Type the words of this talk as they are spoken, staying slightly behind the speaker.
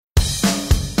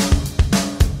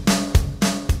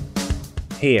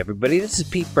Hey everybody, this is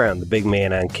Pete Brown, the big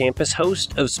man on campus,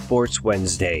 host of Sports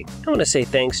Wednesday. I want to say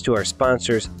thanks to our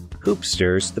sponsors,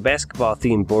 Hoopsters, the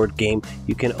basketball-themed board game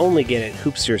you can only get at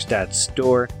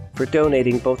hoopsters.store, for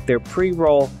donating both their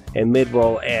pre-roll and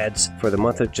mid-roll ads for the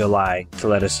month of July to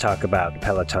let us talk about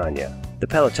Pelotonia. The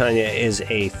Pelotonia is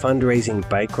a fundraising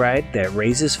bike ride that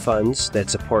raises funds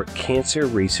that support cancer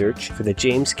research for the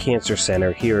James Cancer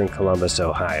Center here in Columbus,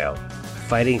 Ohio.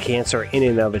 Fighting cancer in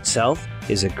and of itself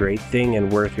is a great thing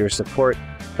and worth your support,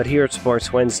 but here at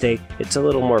Sports Wednesday, it's a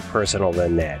little more personal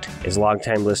than that. As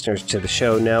longtime listeners to the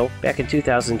show know, back in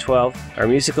 2012, our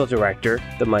musical director,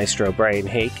 the maestro Brian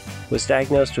Hake, was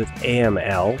diagnosed with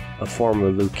AML, a form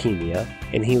of leukemia,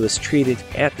 and he was treated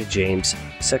at the James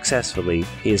successfully.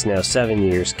 He is now 7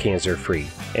 years cancer-free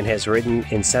and has ridden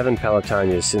in 7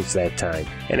 Pelotonias since that time.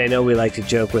 And I know we like to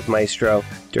joke with Maestro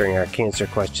during our Cancer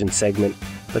Question segment,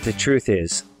 but the truth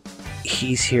is,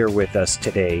 he's here with us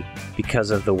today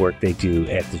because of the work they do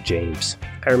at the James.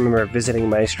 I remember visiting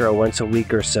Maestro once a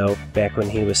week or so back when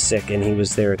he was sick and he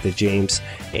was there at the James,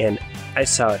 and I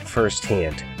saw it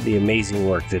firsthand, the amazing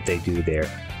work that they do there.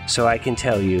 So I can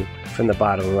tell you from the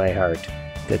bottom of my heart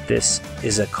that this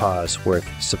is a cause worth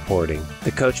supporting.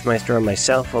 The Coach Maestro and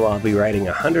myself will all be riding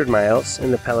 100 miles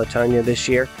in the Pelotonia this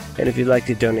year, and if you'd like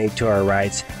to donate to our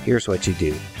rides, here's what you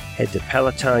do. Head to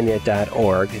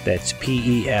pelotonia.org, that's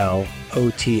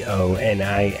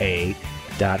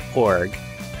pelotonia.org,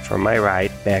 for my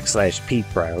ride,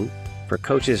 /Pete Brown, for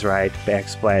Coach's ride,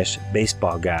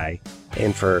 /Baseball Guy,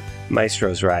 and for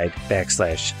Maestro's ride,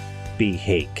 /B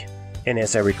Hake. And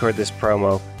as I record this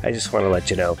promo, I just want to let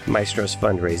you know, Maestro's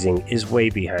fundraising is way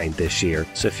behind this year,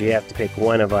 so if you have to pick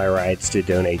one of our rides to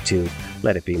donate to,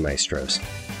 let it be Maestro's.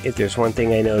 If there's one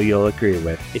thing I know you'll agree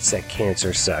with, it's that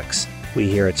cancer sucks. We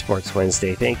here at Sports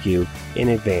Wednesday thank you in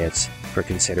advance for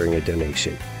considering a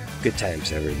donation. Good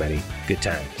times, everybody. Good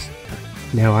times.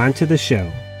 Now on to the show.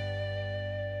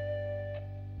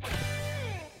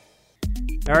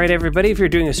 All right, everybody, if you're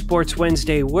doing a Sports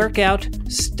Wednesday workout,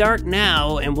 start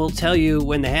now, and we'll tell you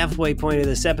when the halfway point of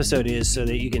this episode is so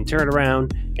that you can turn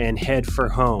around and head for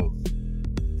home.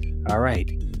 All right,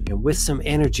 and with some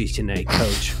energy tonight,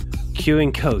 Coach.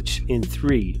 Cueing Coach in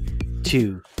 3,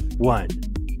 2, 1,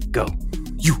 go.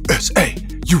 USA,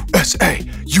 USA,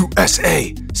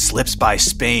 USA slips by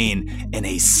Spain in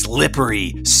a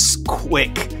slippery,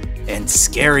 quick, and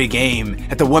scary game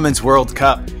at the Women's World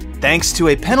Cup, thanks to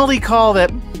a penalty call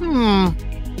that, I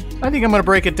think I'm going to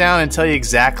break it down and tell you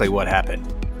exactly what happened.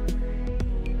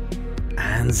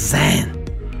 And then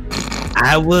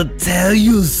I will tell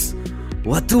you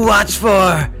what to watch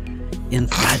for in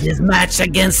Friday's match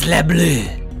against Les Bleus.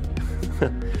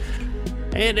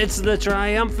 And it's the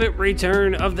triumphant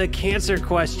return of the Cancer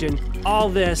Question. All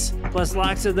this, plus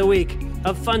locks of the week,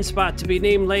 a fun spot to be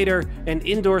named later, and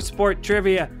indoor sport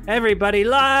trivia. Everybody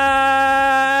live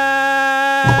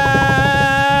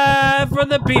from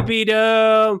the PP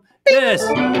Dome. This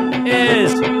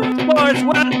is Sports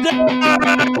Wednesday.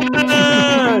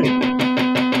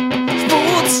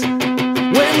 Sports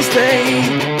Wednesday.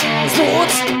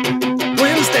 Sports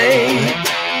Wednesday.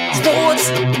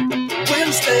 Sports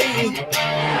Wednesday.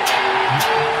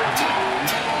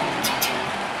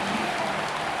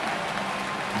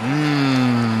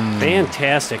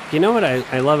 Fantastic. You know what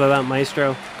I love about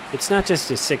Maestro? It's not just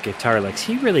his sick guitar licks.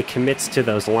 He really commits to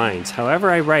those lines. However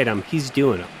I write them, he's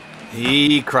doing them.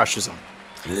 He crushes them.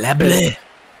 Les Bleus.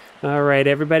 All right,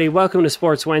 everybody. Welcome to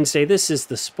Sports Wednesday. This is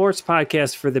the sports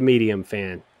podcast for the medium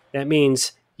fan. That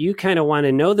means you kind of want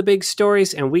to know the big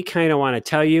stories, and we kind of want to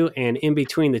tell you. And in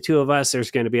between the two of us,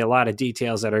 there's going to be a lot of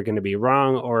details that are going to be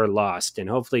wrong or lost. And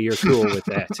hopefully you're cool with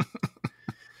that.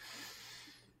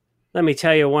 Let me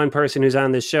tell you one person who's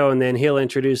on this show, and then he'll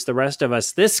introduce the rest of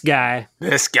us. This guy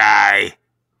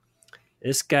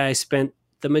spent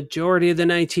the majority of the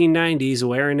 1990s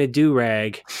wearing a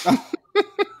do-rag.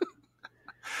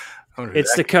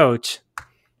 It's the Coach,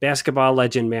 basketball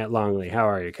legend Matt Longley. How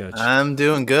are you, Coach? I'm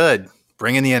doing good.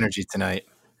 Bringing the energy tonight.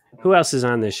 Who else is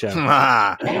on this show?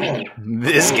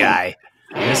 This guy.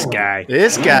 This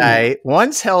guy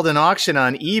once held an auction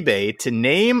on eBay to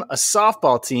name a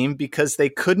softball team because they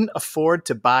couldn't afford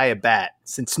to buy a bat,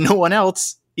 since no one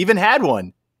else even had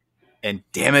one. And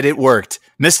damn it worked.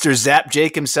 Mr. Zap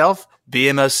Jake himself,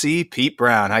 BMOC, Pete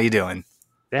Brown. How you doing?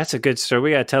 That's a good story.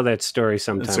 We got to tell that story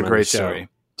sometime. It's a great story.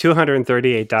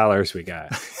 $238 we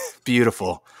got.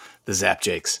 Beautiful. The Zap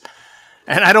Jakes.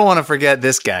 And I don't want to forget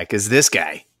this guy, because this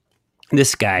guy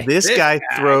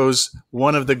throws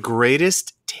one of the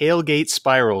greatest tailgate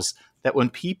spirals that when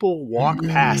people walk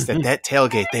past at that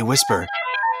tailgate, they whisper,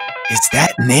 "Is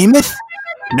that Namath?"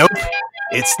 Nope.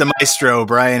 It's the maestro,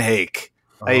 Brian Hake.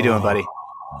 How you doing, buddy?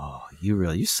 Oh,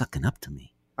 you sucking up to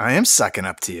me. I am sucking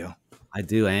up to you. I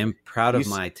do. I am proud of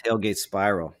my tailgate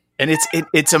spiral. And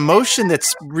it's a motion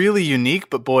that's really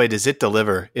unique, but boy, does it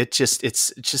deliver. It's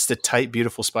just a tight,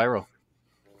 beautiful spiral.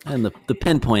 And the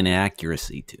pinpoint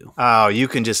accuracy, too. Oh, you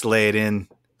can just lay it in.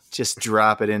 Just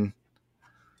drop it in.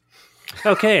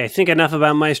 Okay, I think enough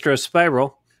about Maestro's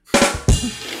spiral.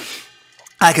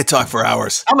 I could talk for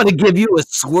hours. I'm going to give you a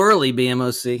swirly,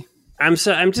 BMOC. I'm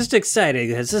just excited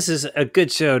because this is a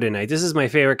good show tonight. This is my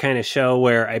favorite kind of show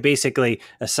where I basically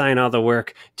assign all the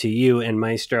work to you and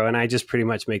Maestro, and I just pretty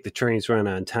much make the trains run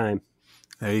on time.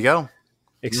 There you go.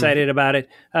 Excited about it.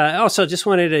 Also, just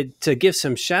wanted to give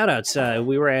some shout outs.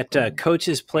 We were at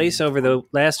Coach's Place over the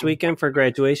last weekend for a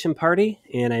graduation party,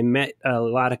 and I met a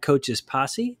lot of Coach's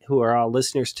posse who are all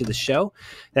listeners to the show.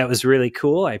 That was really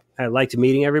cool. I liked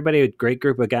meeting everybody, a great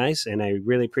group of guys, and I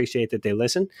really appreciate that they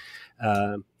listen.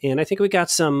 And I think we got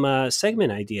some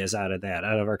segment ideas out of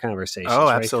our conversations. Oh,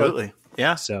 right, absolutely. Coach?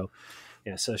 Yeah. So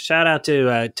shout out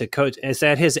to Coach. Is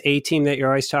that his A team that you're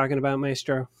always talking about,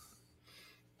 Maestro?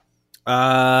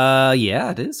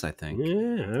 Yeah, it is, I think.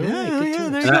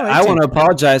 Yeah, I want to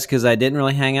apologize because I didn't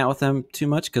really hang out with them too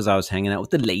much because I was hanging out with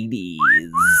the ladies.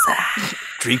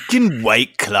 Drinking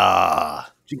White Claw.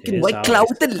 Drinking White Claw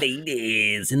with the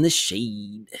ladies in the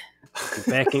shade.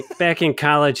 Back in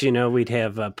college, we'd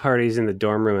have parties in the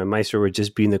dorm room, and Maestro would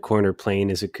just be in the corner playing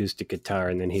his acoustic guitar,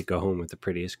 and then he'd go home with the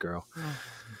prettiest girl.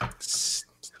 It's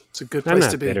a good place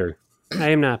to be. Bitter.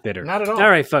 I am not bitter. Not at all. All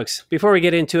right, folks. Before we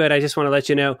get into it, I just want to let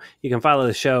you know you can follow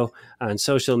the show on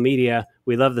social media.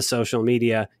 We love the social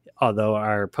media, although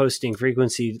our posting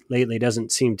frequency lately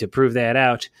doesn't seem to prove that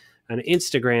out. On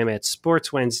Instagram at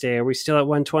Sports Wednesday. Are we still at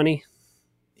 120?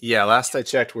 Yeah, last I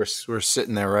checked, we're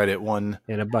sitting there right at $1.20.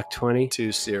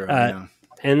 2-0.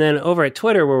 And then over at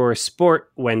Twitter, where we're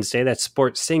Sport Wednesday, that's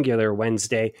Sport Singular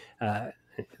Wednesday. I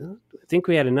think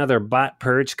we had another bot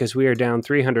purge because we are down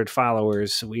 300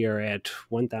 followers. We are at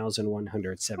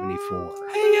 1,174.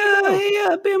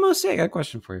 Hey, BMOC, I got a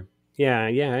question for you.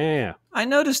 Yeah. I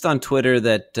noticed on Twitter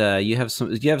that you have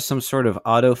some sort of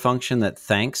auto function that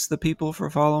thanks the people for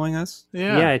following us.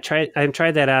 Yeah. I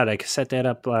tried that out. I set that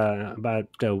up about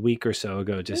a week or so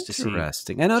ago just to see.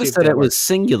 Interesting. I noticed that it was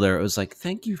singular. It was like,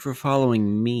 "Thank you for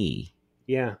following me."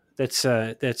 Yeah,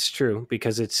 that's true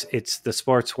because it's the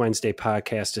Sports Wednesday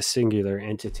podcast, a singular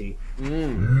entity.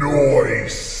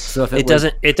 Nice. So if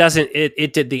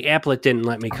the applet didn't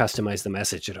let me customize the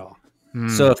message at all.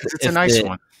 So it's a nice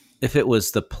one. If it was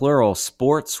the plural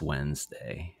Sports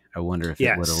Wednesday, I wonder if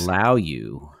it would allow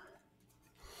you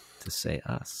to say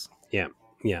us. Yeah.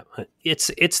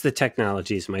 It's the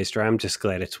technologies, Maestro. I'm just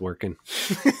glad it's working.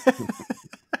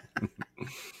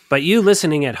 But you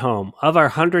listening at home, of our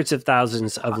hundreds of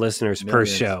thousands of listeners per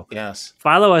show, yes,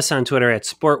 follow us on Twitter at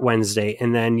Sport Wednesday,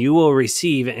 and then you will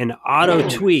receive an auto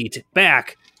tweet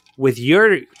back with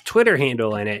your Twitter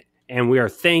handle in it, and we are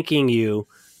thanking you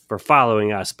for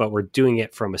following us, but we're doing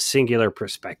it from a singular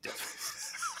perspective.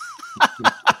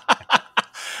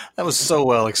 That was so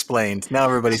well explained. Now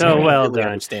everybody's so going well to really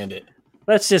done. understand it.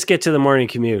 Let's just get to the morning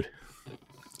commute.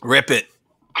 Rip it.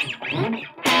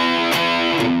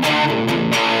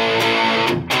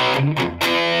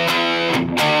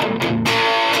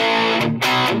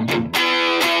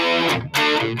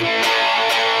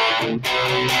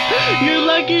 You're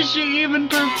lucky she even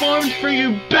performed for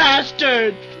you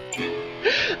bastards!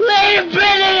 Leave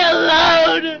Benny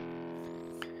alone!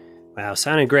 Wow,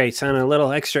 sounding great. Sounding a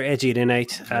little extra edgy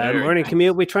tonight. Morning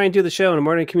commute. We try and do the show in a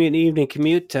morning commute and evening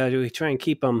commute. We try and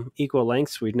keep them equal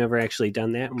lengths. We've never actually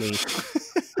done that. And we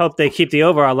hope they keep the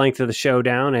overall length of the show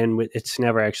down. And it's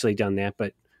never actually done that.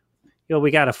 But we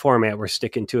got a format. We're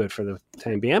sticking to it for the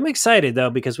time being. I'm excited, though,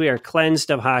 because we are cleansed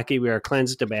of hockey. We are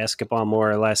cleansed of basketball, more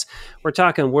or less. We're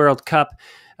talking World Cup,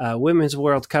 Women's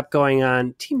World Cup going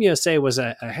on. Team USA was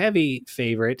a heavy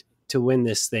favorite to win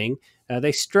this thing.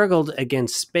 They struggled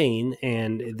against Spain,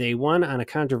 and they won on a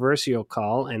controversial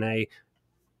call, and I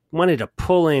wanted to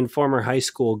pull in former high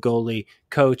school goalie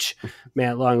coach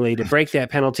Matt Longley to break that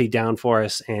penalty down for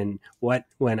us and what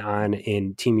went on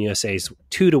in Team USA's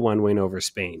 2-1 win over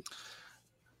Spain.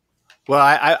 Well,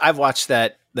 I've watched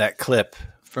that clip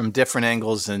from different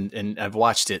angles, and I've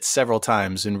watched it several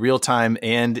times in real time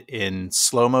and in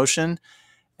slow motion,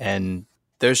 and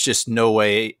there's just no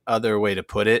other way to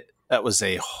put it. That was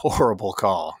a horrible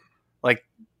call. Like,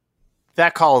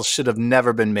 that call should have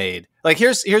never been made. Like,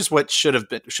 here's what should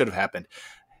have happened.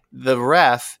 The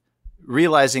ref,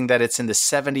 realizing that it's in the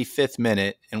 75th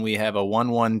minute and we have a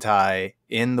 1-1 tie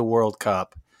in the World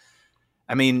Cup.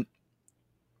 I mean,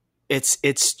 it's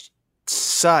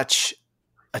such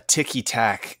a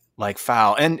ticky-tack like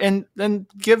foul. And then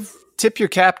tip your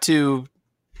cap to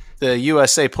the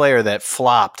USA player that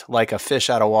flopped like a fish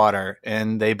out of water,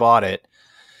 and they bought it.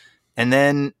 And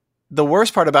then the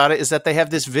worst part about it is that they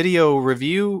have this video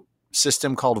review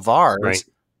system called VAR. Right.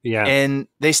 Yeah. And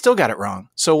they still got it wrong.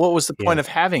 So what was the point of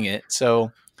having it?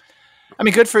 So, I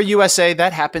mean, good for USA.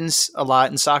 That happens a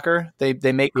lot in soccer. They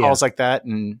make calls like that.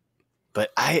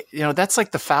 But that's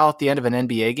like the foul at the end of an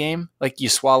NBA game. Like you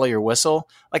swallow your whistle.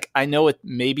 Like I know it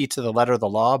may be to the letter of the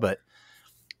law, but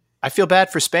I feel bad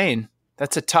for Spain.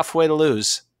 That's a tough way to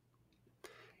lose.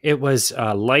 It was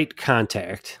light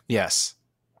contact. Yes.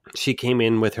 She came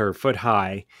in with her foot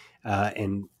high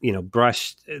and,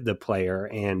 brushed the player.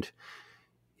 And,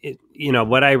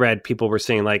 what I read, people were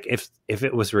saying, like, if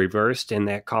it was reversed and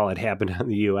that call had happened in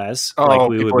the U.S., like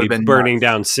we would be burning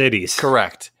down cities.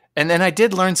 Correct. And then I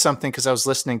did learn something because I was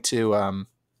listening to, I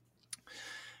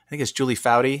think it's Julie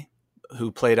Foudy,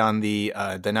 who played on the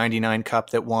 99 Cup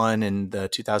that won and the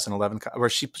 2011 Cup, where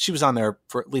she was on there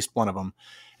for at least one of them.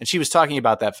 And she was talking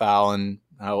about that foul and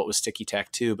how it was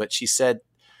ticky-tack too. But she said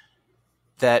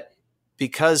that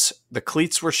because the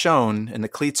cleats were shown and the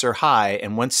cleats are high,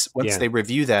 and once they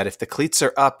review that, if the cleats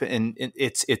are up and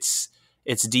it's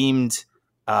deemed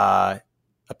a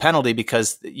penalty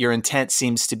because your intent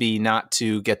seems to be not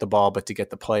to get the ball but to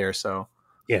get the player. So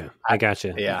yeah, I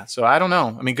gotcha. Yeah, so I don't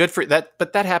know. I mean, good for that,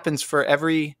 but that happens for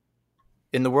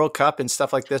in the World Cup and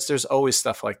stuff like this. There's always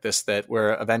stuff like this that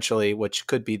where eventually, which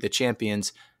could be the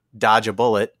champions, dodge a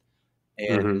bullet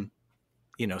and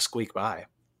squeak by.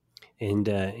 And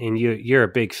you're a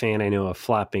big fan, I know, of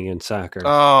flopping in soccer.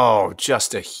 Oh,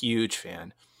 just a huge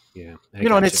fan. Yeah,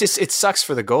 and it sucks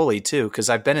for the goalie too, because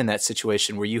I've been in that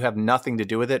situation where you have nothing to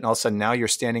do with it, and all of a sudden now you're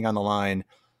standing on the line,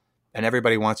 and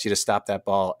everybody wants you to stop that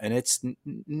ball, and it's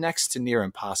next to near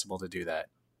impossible to do that.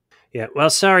 Yeah, well,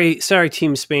 sorry,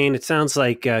 Team Spain. It sounds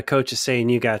like Coach is saying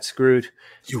you got screwed.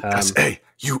 USA.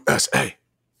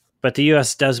 But the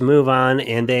U.S. does move on,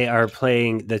 and they are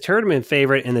playing the tournament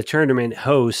favorite and the tournament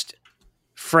host,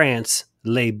 France,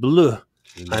 Les Bleus.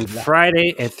 On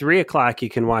Friday at 3:00, you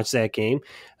can watch that game.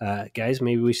 Guys,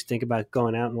 maybe we should think about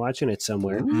going out and watching it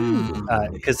somewhere.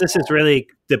 Because this is really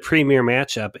the premier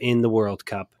matchup in the World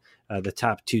Cup. The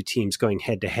top two teams going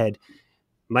head-to-head.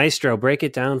 Maestro, break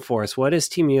it down for us. What does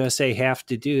Team USA have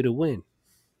to do to win?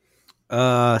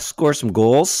 Score some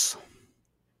goals.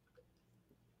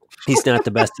 He's not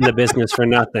the best in the business for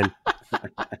nothing.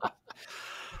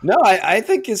 No, I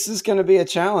think this is going to be a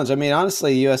challenge. I mean,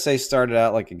 honestly, USA started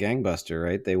out like a gangbuster,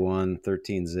 right? They won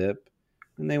 13-0,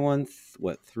 and they won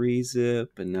 3-0,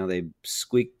 and now they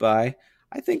squeaked by.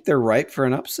 I think they're ripe for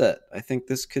an upset. I think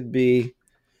this could be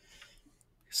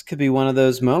one of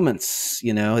those moments.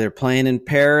 They're playing in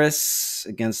Paris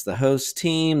against the host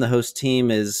team. The host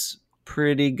team is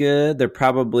pretty good. They're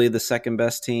probably the second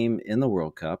best team in the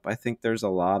World Cup. I think there's a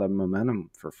lot of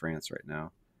momentum for France right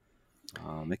now.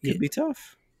 It could be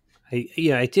tough.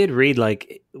 I did read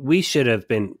we should have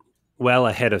been well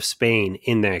ahead of Spain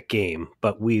in that game,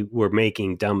 but we were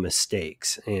making dumb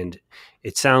mistakes. And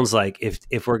it sounds like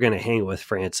if we're going to hang with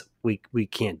France, we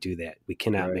can't do that. We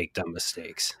cannot make dumb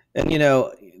mistakes. And,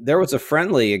 there was a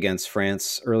friendly against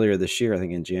France earlier this year, I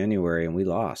think in January, and we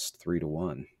lost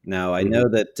 3-1. Now, I know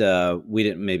that we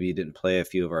didn't play a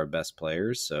few of our best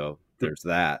players, so there's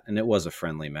that. And it was a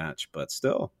friendly match, but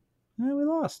still, we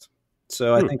lost.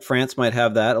 So I think France might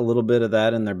have a little bit of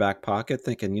that in their back pocket,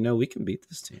 thinking, we can beat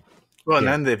this team. Well, and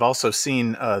then they've also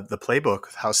seen the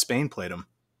playbook, how Spain played them.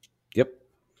 Yep.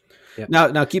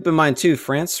 Now keep in mind, too,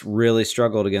 France really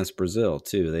struggled against Brazil,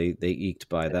 too. They eked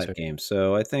by that game.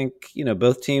 So I think,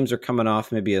 both teams are coming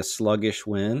off maybe a sluggish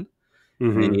win.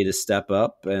 Mm-hmm. They need to step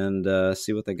up and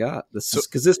see what they got.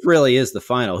 Because this really is the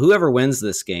final. Whoever wins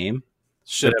this game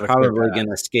should probably going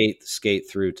to skate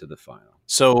through to the final.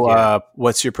 So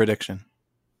what's your prediction?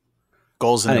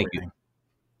 Goals and everything.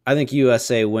 I think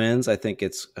USA wins. I think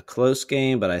it's a close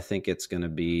game, but I think it's going to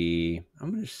be,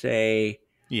 I'm going to say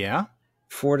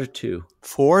 4-2.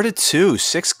 4-2,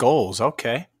 6 goals.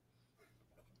 Okay.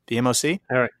 BMOC?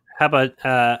 All right. How about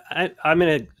I'm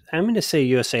going to say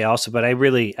USA also, but I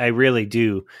really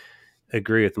do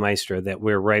agree with Maestro that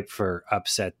we're ripe for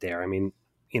upset there. I mean,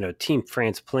 Team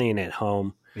France playing at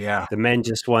home. Yeah. The men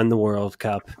just won the World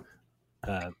Cup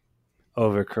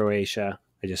over Croatia.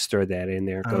 I just threw that in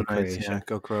there. Go Croatia. Yeah,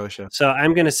 go Croatia. So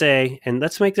I'm going to say, and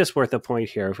let's make this worth a point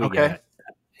here if we get it.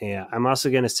 Yeah, I'm also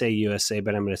going to say USA,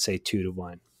 but I'm going to say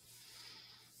 2-1.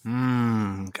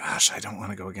 Gosh, I don't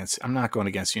want to go against. I'm not going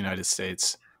against the United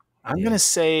States. I'm going to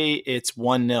say it's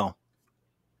 1-0.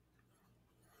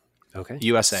 Okay.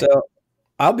 USA. So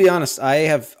I'll be honest. I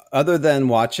have, other than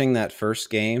watching that first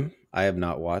game, I have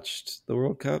not watched the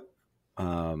World Cup,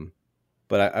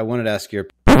 but I wanted to ask your.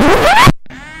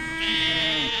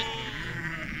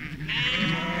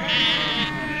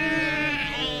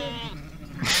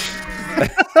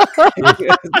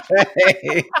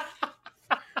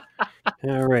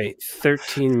 All right,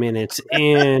 13 minutes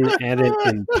in, edit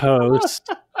and post.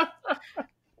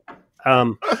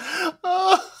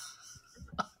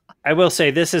 I will say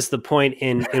this is the point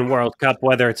in World Cup,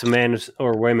 whether it's men's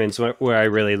or women's, where I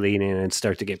really lean in and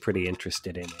start to get pretty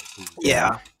interested in it.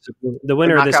 Yeah. So the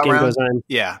winner of this game goes on.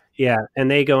 Yeah. Yeah, and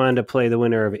they go on to play the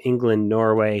winner of England,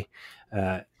 Norway,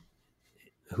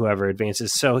 whoever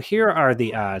advances. So here are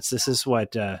the odds. This is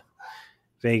what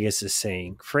Vegas is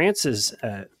saying. France is,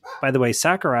 by the way,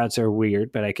 soccer odds are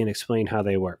weird, but I can explain how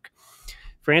they work.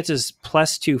 France is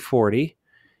plus 240.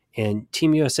 And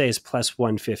Team USA is plus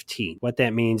 115. What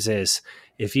that means is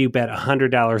if you bet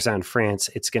 $100 on France,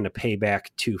 it's going to pay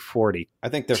back $240. I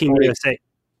think they're Team USA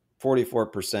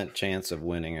 44% chance of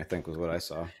winning, I think was what I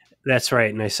saw. That's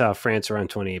right. And I saw France around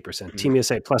 28%. Mm-hmm. Team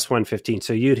USA plus 115.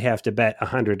 So you'd have to bet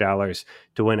 $100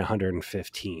 to win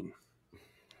 115.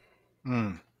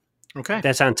 Okay.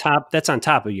 That's on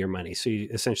top of your money. So you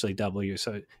essentially double your.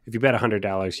 So if you bet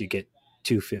 $100, you get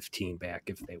 $215 back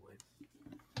if they win.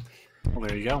 Well,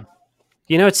 there you go.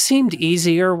 You know, it seemed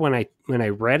easier when I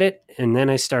read it, and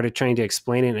then I started trying to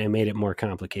explain it, and I made it more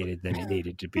complicated than it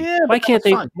needed to be. Yeah, why can't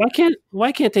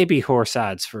they be horse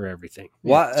odds for everything?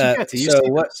 What if you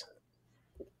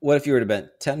were to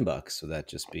bet $10? Would that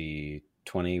just be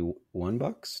 $21?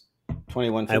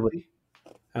 $21.50?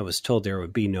 I was told there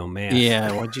would be no math.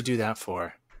 Yeah, what'd you do that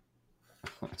for?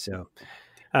 So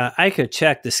I could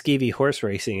check the Skeevy horse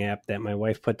racing app that my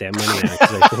wife put that money on.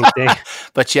 I think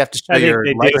but you have to show your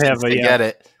license to get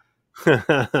it.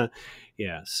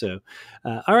 Yeah. So,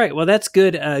 all right. Well, that's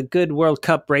good. Good World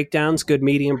Cup breakdowns, good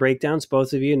medium breakdowns.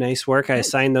 Both of you, nice work. I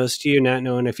assigned those to you, not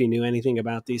knowing if you knew anything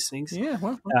about these things. Yeah.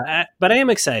 Well. But I am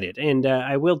excited, and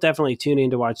I will definitely tune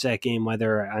in to watch that game,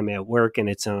 whether I'm at work and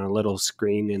it's on a little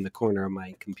screen in the corner of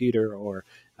my computer, or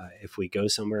if we go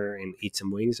somewhere and eat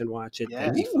some wings and watch it.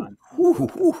 Yeah. That'd be fun.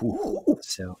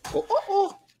 So,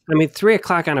 I mean,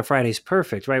 3:00 on a Friday is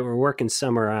perfect, right? We're working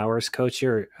summer hours. Coach,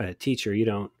 you're a teacher. You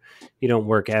don't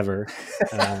work ever.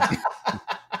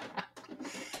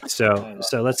 So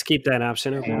let's keep that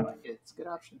option open. It's a good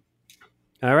option.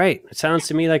 All right. It sounds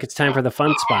to me like it's time for the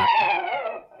fun spot.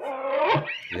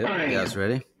 Yep. You guys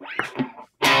ready?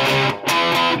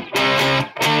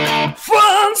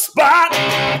 Fun spot.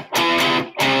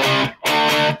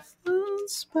 Fun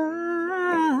spot.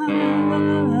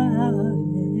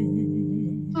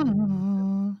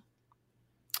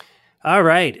 All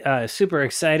right. Super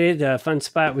excited. Fun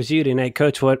spot was you tonight,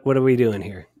 Coach. What are we doing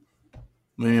here?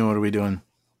 What do you mean, what are we doing?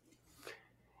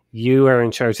 You are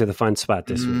in charge of the fun spot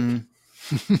this week.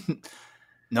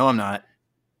 No, I'm not.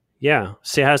 Yeah.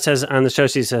 See how it says on the show,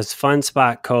 she says fun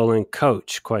spot :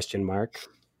 coach ?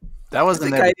 That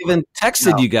wasn't I think I even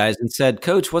texted you guys and said,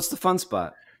 Coach, what's the fun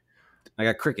spot? I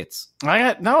got crickets.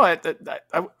 I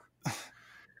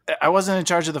wasn't in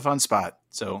charge of the fun spot.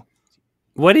 So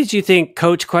what did you think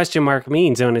coach ?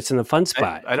 means when it's in the fun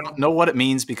spot? I don't know what it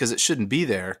means because it shouldn't be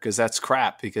there, because that's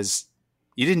crap, because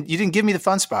you didn't give me the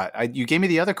fun spot. You gave me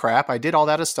the other crap. I did all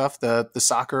that stuff, the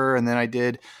soccer, and then I've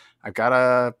got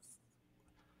a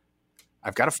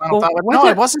final thought. No,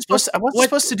 I wasn't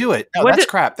supposed to do it. No, that's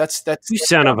crap. That's you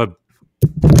son of a.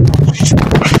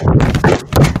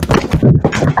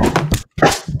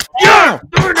 Yeah,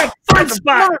 doing a fun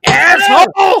spot,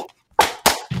 asshole.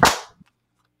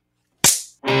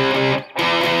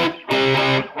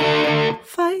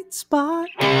 Fight spot.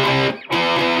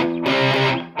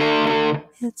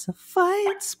 It's a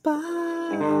fight spot.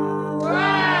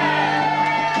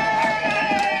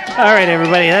 All right,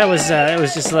 everybody. That was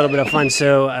just a little bit of fun.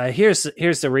 So here's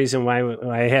the reason why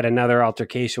I had another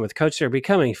altercation with Coach. They're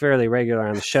becoming fairly regular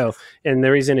on the show, and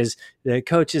the reason is the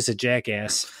coach is a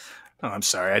jackass. Oh, I'm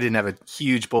sorry. I didn't have a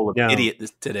huge bowl of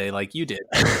idiot today like you did.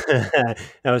 I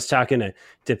was talking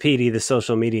to Petey, the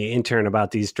social media intern, about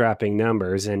these dropping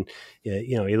numbers, and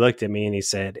he looked at me and he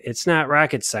said, "It's not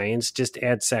rocket science. Just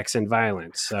add sex and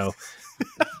violence." So.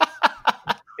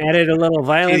 Added a little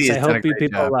violence. I hope you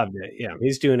people loved it. Yeah,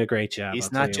 he's doing a great job.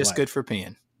 He's not just good for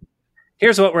peeing.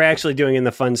 Here's what we're actually doing in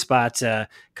the fun spots.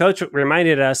 Coach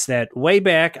reminded us that way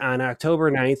back on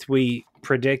October 9th, we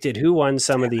predicted who won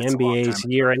some of the NBA's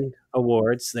year-end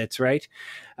awards. That's right.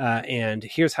 And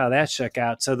here's how that shook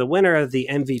out. So the winner of the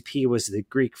MVP was the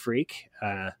Greek Freak,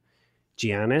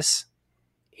 Giannis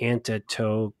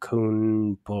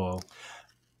Antetokounmpo.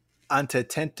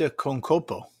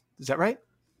 Antetokounmpo. Is that right?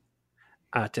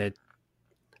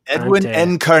 Edwin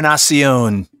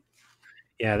Encarnacion.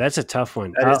 Yeah, that's a tough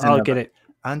one. That I'll get it.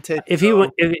 If he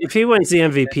wins the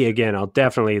MVP again, I'll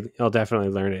definitely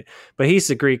learn it. But he's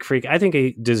the Greek freak. I think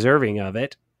he's deserving of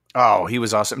it. Oh, he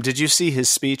was awesome. Did you see his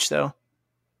speech though?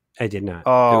 I did not.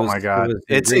 Oh my God.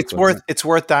 It's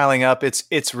worth dialing up.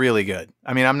 It's really good.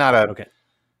 I mean, Okay.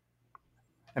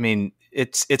 I mean,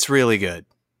 it's really good.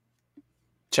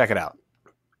 Check it out.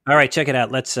 All right, check it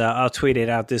out. Let's. I'll tweet it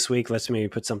out this week. Let's maybe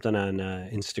put something on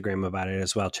Instagram about it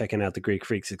as well. Checking out the Greek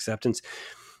Freaks acceptance.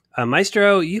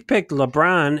 Maestro, you picked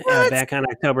LeBron back on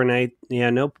October 9th. Yeah,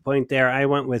 no point there. I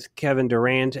went with Kevin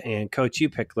Durant, and Coach, you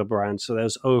picked LeBron. So that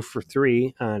was 0 for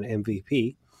 3 on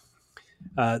MVP.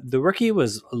 The rookie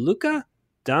was Luka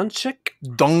Doncic.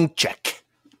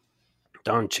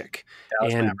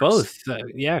 And both,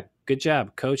 good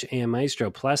job, Coach and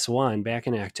Maestro. +1 back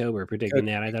in October predicting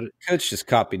that. I thought Coach just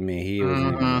copied me. He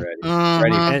wasn't even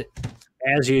ready.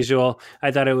 As usual,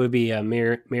 I thought it would be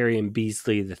Marion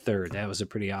Beasley III. That was a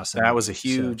pretty awesome. That was a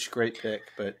huge, great pick.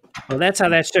 But that's how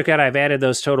that shook out. I've added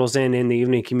those totals in the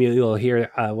evening commute. You'll hear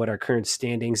what our current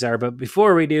standings are. But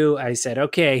before we do, I said,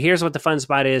 okay, here's what the fun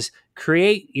spot is.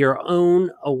 Create your own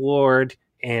award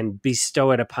and bestow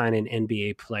it upon an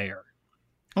NBA player.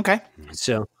 Okay.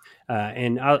 So,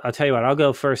 and I'll tell you what, I'll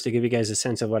go first to give you guys a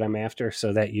sense of what I'm after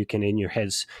so that you can, in your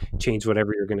heads, change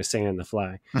whatever you're going to say on the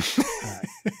fly.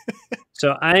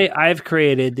 So I've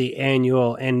created the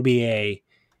annual NBA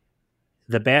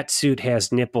The Bat Suit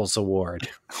Has Nipples Award.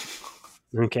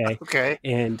 Okay. Okay.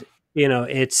 And,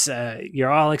 it's you're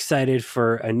all excited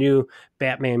for a new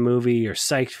Batman movie. You're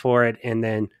psyched for it. And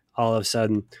then all of a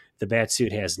sudden, the bat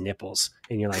suit has nipples.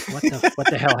 And you're like, what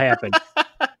the hell happened?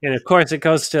 And, of course, it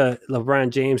goes to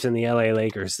LeBron James and the LA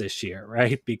Lakers this year,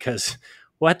 right? Because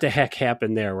what the heck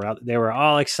happened there? They were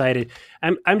all excited.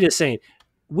 I'm just saying,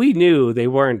 we knew they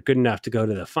weren't good enough to go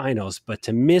to the finals, but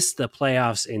to miss the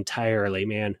playoffs entirely,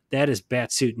 man, that is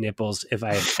batsuit nipples if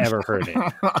I have ever heard it.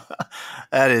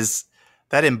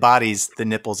 That embodies the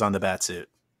nipples on the batsuit.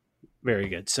 Very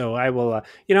good. So I will,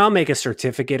 I'll make a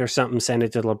certificate or something, send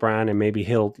it to LeBron, and maybe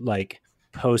he'll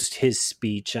post his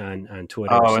speech on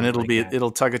Twitter. Oh, and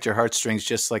it'll tug at your heartstrings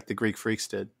just like the Greek Freaks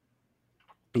did.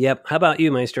 Yep. How about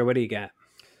you, Maestro? What do you got?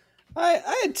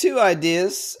 I had two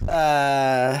ideas.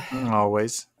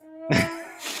 Always.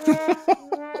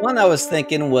 One I was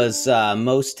thinking was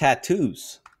most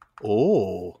tattoos.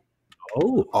 Oh.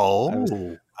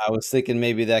 I was thinking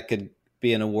maybe that could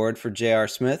be an award for J.R.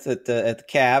 Smith at the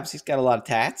Cavs. He's got a lot of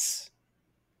tats.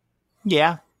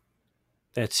 Yeah.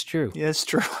 That's true. Yeah, it's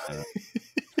true.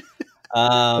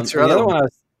 The other one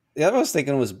I was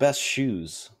thinking was best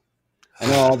shoes. I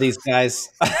know all these guys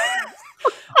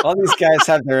all these guys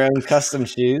have their own custom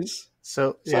shoes.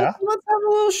 So let's have a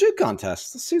little shoe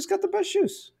contest. Let's see who's got the best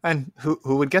shoes. And who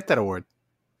would get that award?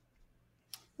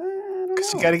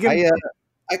 Because you got to give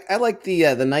I like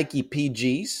the Nike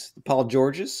PGs, the Paul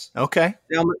Georges. Okay.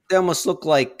 They almost look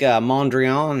like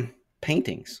Mondrian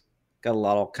paintings. Got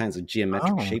all kinds of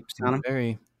geometric shapes on them.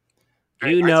 Very.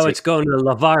 It's going to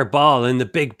LeVar Ball in the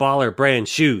Big Baller brand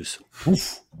shoes.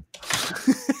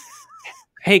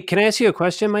 Hey, can I ask you a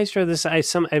question, Maestro?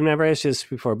 I've never asked you this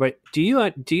before, but do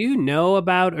you know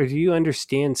about or do you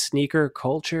understand sneaker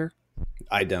culture?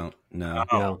 I don't. No.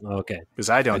 No. Okay. Because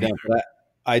I don't. But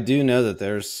I do know that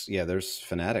there's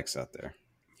fanatics out there.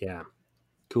 Yeah.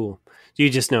 Cool. You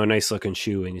just know a nice looking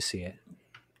shoe when you see it.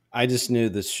 I just knew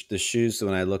the shoes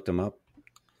when I looked them up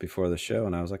before the show,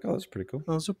 and I was like, "Oh, that's pretty cool."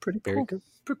 Those are pretty Very cool.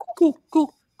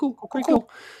 Cool. Pretty cool.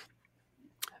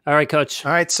 All right, Coach.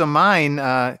 All right, so mine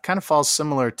kind of falls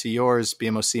similar to yours,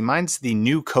 BMOC. Mine's the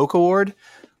New Coke Award,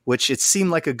 which it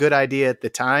seemed like a good idea at the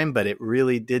time, but it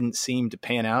really didn't seem to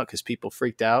pan out because people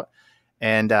freaked out.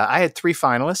 And I had 3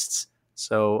 finalists,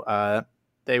 so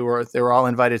they were all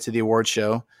invited to the award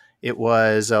show. It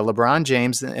was LeBron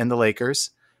James and the Lakers,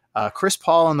 Chris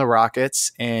Paul and the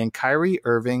Rockets, and Kyrie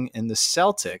Irving and the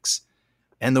Celtics.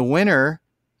 And the winner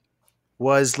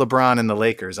was LeBron and the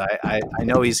Lakers. I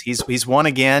know he's won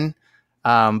again,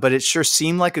 but it sure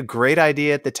seemed like a great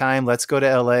idea at the time. Let's go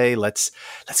to LA. Let's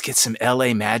get some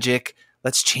LA magic.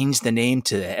 Let's change the name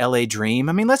to the LA Dream.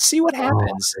 I mean, let's see what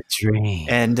happens. The Dream.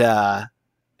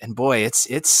 And boy,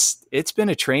 it's been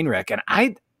a train wreck. And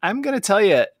I'm gonna tell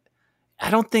you, I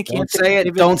don't think Don't say it.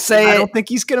 I don't think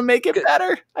he's gonna make it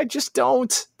better. I just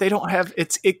don't. They don't have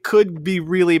it could be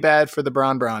really bad for the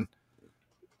Bron.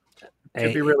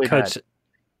 Could be really Coach, bad.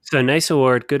 So nice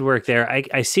award. Good work there.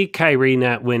 I see Kyrie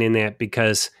not winning that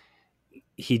because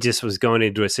he just was going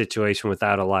into a situation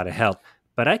without a lot of help.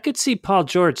 But I could see Paul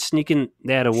George sneaking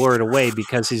that award away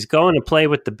because he's going to play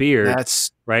with the beard.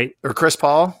 That's right. Or Chris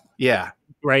Paul. Yeah.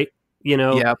 Right.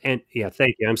 Yep. And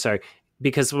thank you. I'm sorry.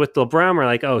 Because with LeBron, we're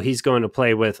like, oh, he's going to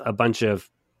play with a bunch of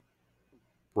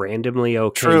randomly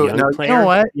young players. You know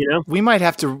what? We might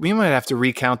have to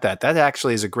recount that. That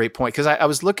actually is a great point, because I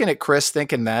was looking at Chris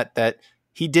thinking that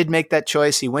he did make that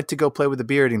choice. He went to go play with the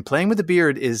beard, and playing with the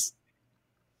beard is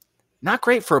not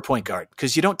great for a point guard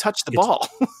because you don't touch the ball.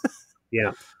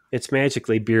 Yeah. It's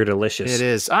magically beardalicious. It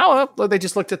is. Oh, well, they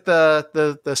just looked at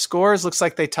the scores. Looks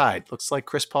like they tied. Looks like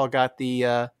Chris Paul got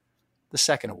the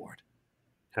second award.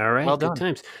 All right. Well good done.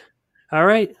 Times. All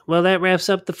right. Well, that wraps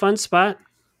up the fun spot.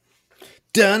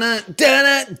 Dunna,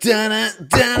 dunna, dunna,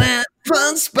 dunna,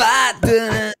 fun spot.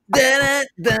 Dunna, dunna,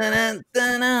 dunna,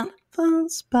 dunna, fun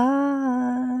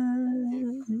spot.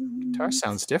 Guitar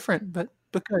sounds different, but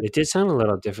good. It did sound a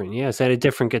little different. Yeah. Is that a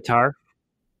different guitar?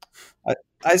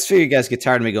 I just figure you guys get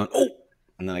tired of me going, oh,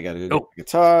 and then I got to go get the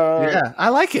guitar. Yeah, I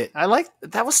like it.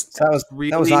 That was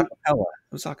really, that was acapella.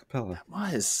 It was acapella. That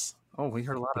was. Oh, we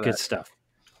heard a lot of Good that stuff.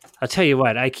 I'll tell you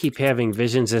what, I keep having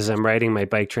visions as I'm riding my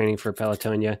bike training for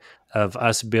Pelotonia of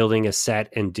us building a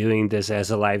set and doing this as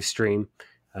a live stream.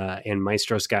 And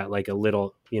Maestro's got like a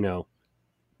little,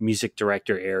 music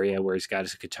director area where he's got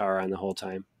his guitar on the whole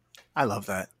time. I love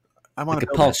that. I want Like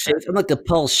to a Paul Schaefer. I'm like a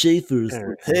Paul Schaefer's.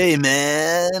 Hey,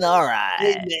 man. All right.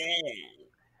 Hey, man.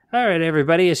 All right,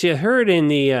 everybody. As you heard in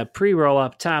the pre-roll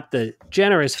up top, the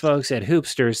generous folks at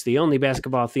Hoopsters, the only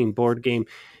basketball-themed board game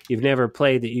you've never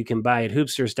played that you can buy at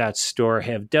hoopsters.store,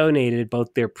 have donated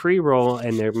both their pre-roll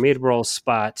and their mid-roll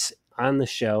spots on the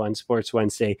show on Sports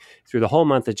Wednesday through the whole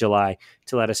month of July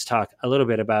to let us talk a little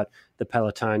bit about the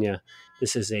Pelotonia.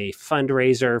 This is a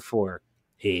fundraiser for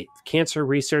a cancer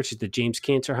research at the James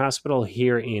Cancer Hospital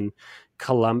here in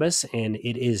Columbus, and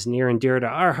it is near and dear to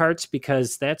our hearts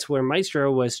because that's where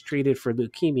Maestro was treated for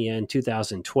leukemia in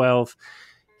 2012,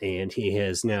 and he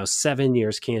is now 7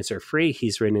 years cancer-free.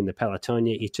 He's ridden in the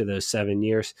Pelotonia each of those 7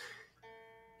 years.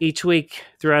 Each week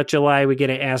throughout July, we get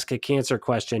to ask a cancer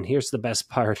question. Here's the best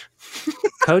part.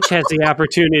 Coach has the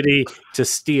opportunity to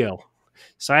steal.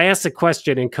 So I ask the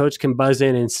question, and Coach can buzz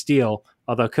in and steal,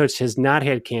 although Coach has not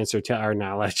had cancer to our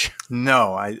knowledge.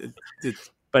 No,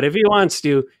 But if he wants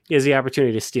to, he has the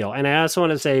opportunity to steal. And I also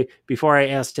want to say, before I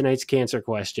ask tonight's cancer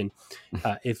question,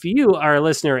 if you are a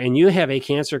listener and you have a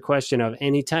cancer question of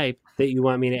any type that you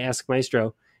want me to ask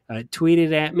Maestro, tweet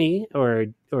it at me or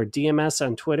DM us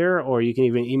on Twitter, or you can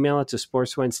even email it to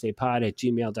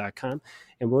sportswednesdaypod@gmail.com,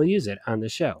 and we'll use it on the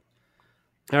show.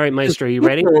 All right, Maestro, you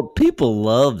ready? People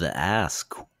love to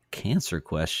ask cancer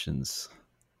questions.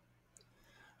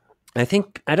 I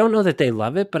don't know that they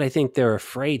love it, but I think they're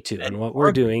afraid to. And what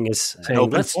we're doing is saying,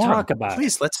 let's talk about it.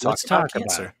 Please, let's talk about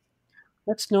cancer. About it.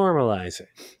 Let's normalize it.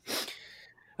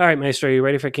 All right, Maestro, are you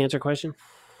ready for a cancer question?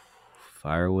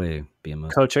 Fire away,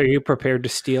 BMO. Coach, are you prepared to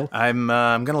steal? I'm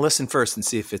going to listen first and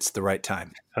see if it's the right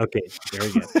time. Okay,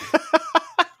 very good.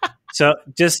 So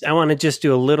I want to just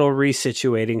do a little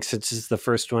resituating since it's the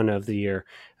first one of the year.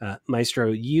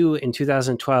 Maestro, you in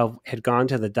 2012 had gone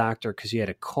to the doctor because you had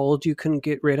a cold you couldn't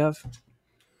get rid of.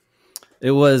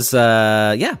 It was,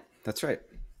 yeah, that's right.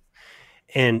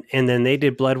 And then they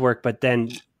did blood work, but then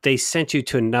they sent you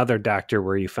to another doctor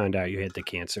where you found out you had the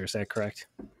cancer. Is that correct?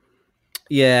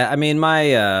 Yeah, I mean,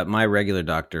 my regular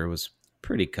doctor was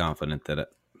pretty confident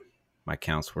that my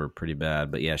counts were pretty bad.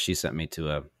 But yeah, she sent me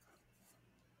to I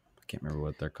can't remember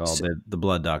what they're called, the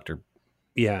blood doctor.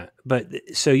 Yeah, but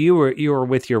so you were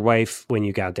with your wife when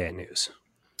you got that news.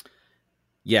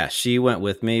 Yeah, she went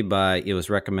with me. It was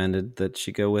recommended that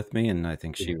she go with me, and I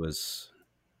think she was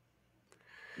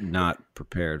not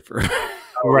prepared for.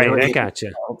 Right, I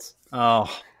gotcha.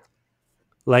 Oh,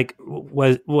 like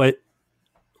what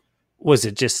was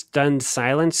it? Just stunned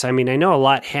silence? I mean, I know a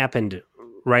lot happened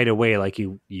right away. Like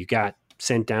you got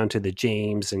sent down to the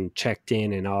James and checked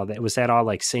in and all that. Was that all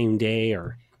like same day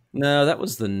or? No, that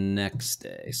was the next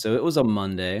day. So it was a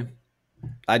Monday.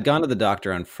 I'd gone to the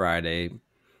doctor on Friday.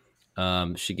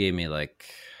 She gave me it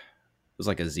was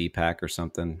like a Z-Pack or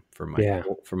something for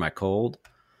my cold.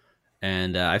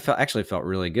 And I felt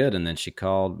really good. And then she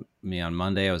called me on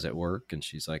Monday. I was at work and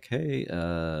she's like, hey,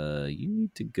 you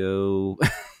need to go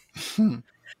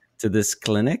to this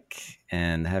clinic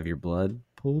and have your blood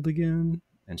pulled again.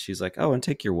 And she's like, oh, and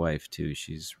take your wife too.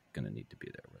 She's going to need to be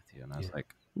there with you. And I was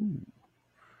like, ooh.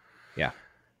 Yeah.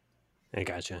 I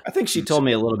gotcha. I think she told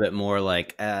me a little bit more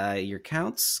like, your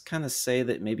counts kind of say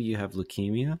that maybe you have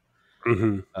leukemia.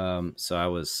 Mm-hmm. So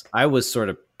I was sort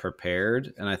of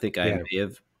prepared. And I think I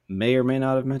may or may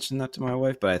not have mentioned that to my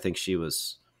wife, but I think she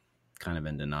was kind of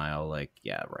in denial. Like,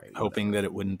 yeah, right. Hoping that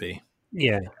it wouldn't be.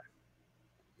 Yeah.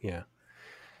 Yeah.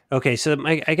 Okay. So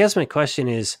I guess my question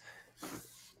is,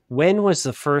 when was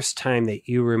the first time that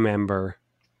you remember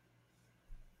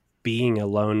being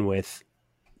alone with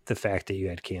the fact that you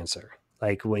had cancer?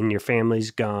 Like when your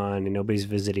family's gone and nobody's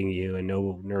visiting you and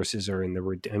no nurses are in the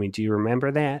room. I mean, do you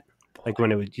remember that? Like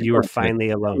when you were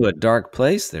finally alone? A dark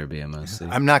place there, BMOC.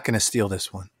 I'm not going to steal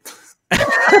this one.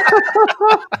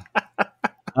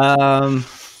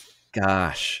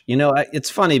 Gosh, it's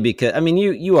funny because, I mean,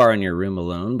 you are in your room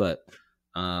alone, but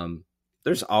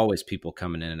there's always people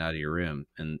coming in and out of your room,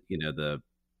 and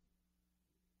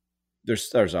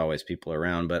there's always people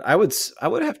around. But I would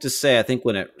have to say, I think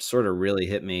when it sort of really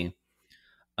hit me,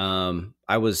 I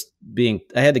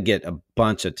had to get a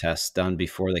bunch of tests done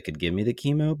before they could give me the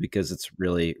chemo because it's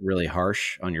really, really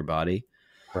harsh on your body.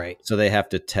 Right. So they have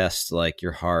to test like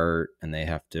your heart and they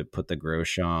have to put the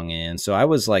Groshong in. So I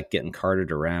was like getting carted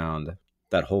around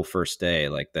that whole first day,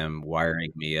 like them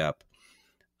wiring me up.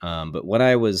 But when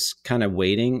I was kind of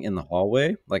waiting in the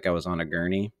hallway, like I was on a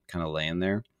gurney, kind of laying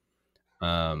there,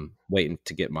 waiting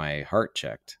to get my heart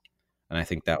checked. And I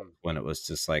think that was when it was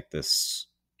just like this,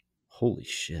 holy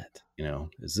shit,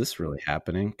 is this really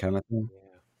happening kind of thing?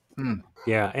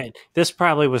 Yeah, and this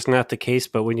probably was not the case,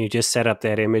 but when you just set up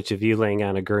that image of you laying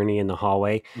on a gurney in the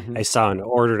hallway, I saw an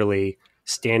orderly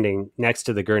standing next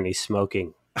to the gurney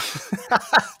smoking.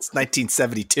 It's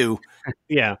 1972.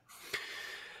 Yeah.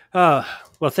 Well,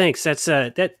 thanks. That's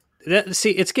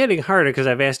see, it's getting harder because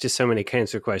I've asked you so many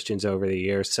cancer questions over the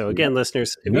years. So again,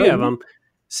 listeners, if you have them,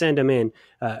 send them in.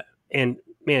 And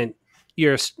man,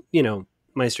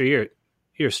 Maestro, you're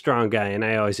a strong guy, and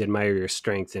I always admire your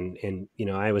strength. And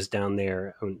I was down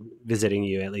there visiting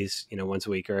you at least once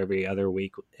a week or every other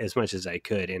week as much as I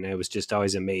could, and I was just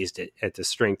always amazed at the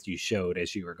strength you showed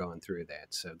as you were going through that.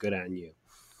 So good on you.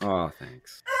 Oh,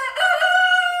 thanks.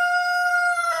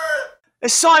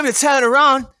 It's time to turn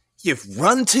around. You've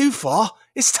run too far.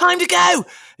 It's time to go.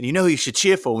 And you know who you should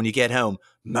cheer for when you get home?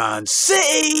 Man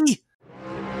City!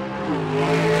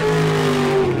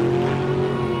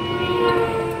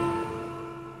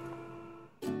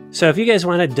 So if you guys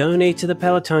want to donate to the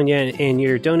Pelotonia and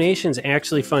your donations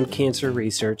actually fund cancer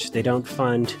research, they don't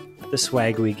fund the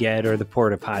swag we get or the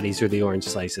porta potties or the orange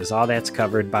slices. All that's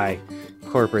covered by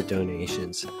corporate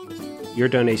donations. Your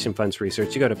donation funds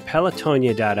research. You go to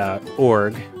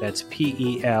pelotonia.org. That's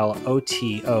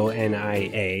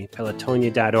Pelotonia,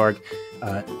 pelotonia.org.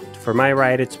 For my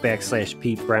ride, it's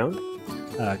 /Pete Brown.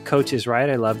 Coach's ride,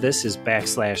 I love this, is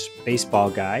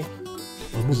 /baseball guy.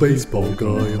 I'm a baseball guy,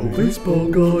 I'm a baseball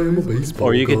guy, I'm a baseball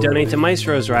guy. Or you could donate to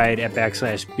Maestro's ride at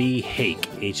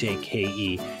 /BHake,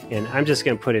 Hake. And I'm just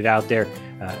going to put it out there.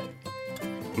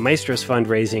 Maestro's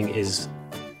fundraising is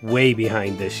way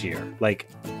behind this year, like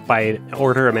by an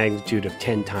order of magnitude of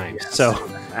 10 times. Yes. So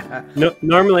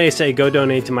normally I say, go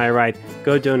donate to my ride,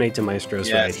 go donate to Maestro's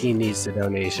ride. He needs the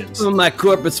donations. Well, my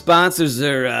corporate sponsors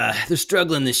are they're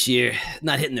struggling this year,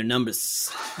 not hitting their numbers.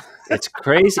 It's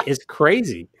crazy. It's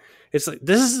crazy. It's like,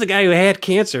 this is the guy who had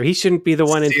cancer. He shouldn't be the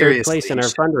one in third place in our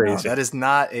fundraiser. No, that is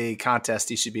not a contest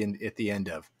he should be at the end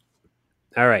of.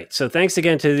 All right. So thanks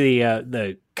again to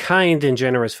the kind and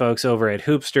generous folks over at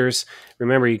Hoopsters.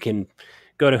 Remember, you can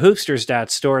go to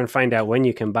hoopsters.store and find out when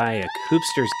you can buy a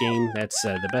Hoopsters game. That's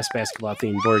the best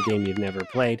basketball-themed board game you've never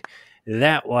played.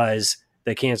 That was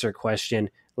the cancer question.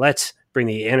 Let's bring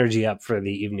the energy up for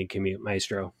the evening commute,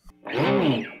 Maestro.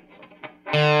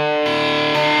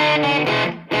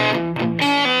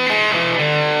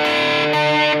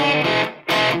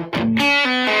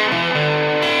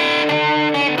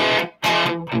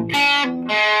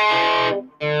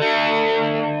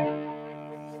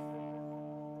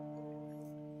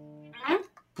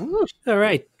 All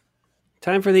right.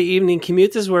 Time for the evening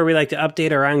commute. This is where we like to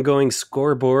update our ongoing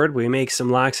scoreboard. We make some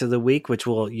locks of the week, which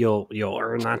you'll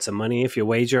earn lots of money if you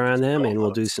wager on them, and we'll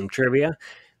do some trivia.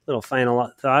 Little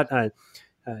final thought.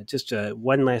 Just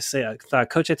one last thought.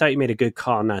 Coach, I thought you made a good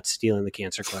call not stealing the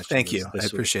cancer question. Thank you. I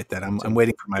appreciate that. I'm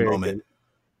waiting for my moment.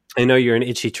 Good. I know you're an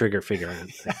itchy trigger figure on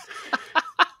that.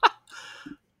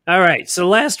 All right. So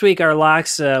last week, our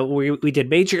locks, we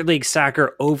did Major League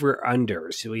Soccer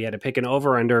over-under. So we had to pick an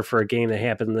over-under for a game that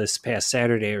happened this past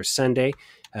Saturday or Sunday.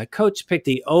 Coach picked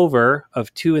the over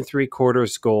of 2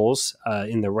 3/4 goals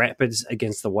in the Rapids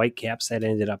against the Whitecaps. That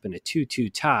ended up in a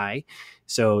 2-2 tie.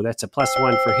 So that's a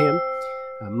 +1 for him.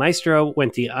 Maestro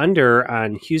went the under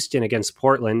on Houston against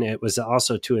Portland. It was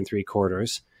also 2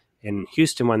 3/4. And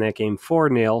Houston won that game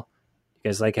 4-0. You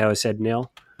guys like how I said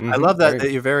nil? I love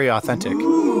that you're very authentic.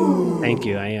 Thank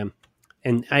you, I am.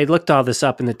 And I looked all this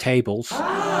up in the tables.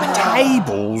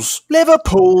 Tables?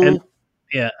 Liverpool.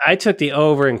 Yeah, I took the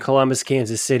over in Columbus,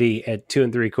 Kansas City at 2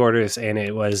 3/4, and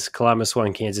it was Columbus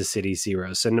 1, Kansas City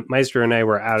 0. So Maestro and I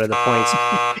were out of the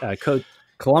points. Coach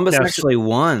Columbus Now, actually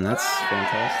won. That's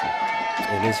fantastic.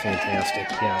 It is fantastic.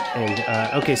 Yeah.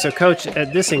 And okay, so Coach,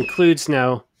 this includes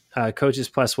now Coach's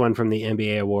 +1 from the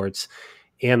NBA awards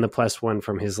and the +1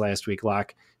 from his last week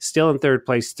lock. Still in third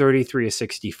place, 33 of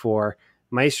 64.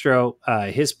 Maestro,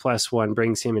 his +1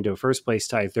 brings him into a first place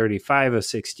tie, 35 of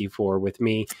 64. With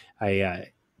me, I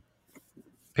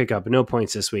pick up no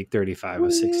points this week, 35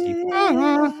 of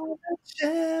 64.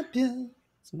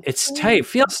 It's tight. It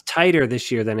feels tighter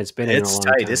this year than it's been in a long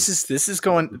tight. time. This is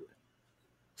going.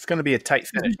 It's going to be a tight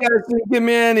finish. You guys didn't give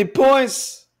me any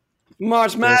points.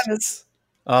 March Madness.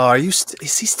 Oh, are you?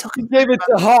 Is he still? Give it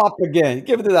to Hop again.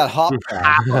 Give it to that Hop.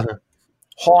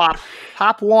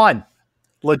 Hop one.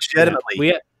 Legitimately,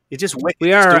 Yeah, you're just wicked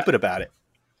stupid about it.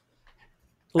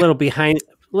 a little behind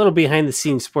the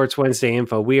scenes Sports Wednesday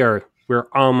info. We're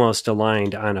almost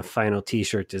aligned on a final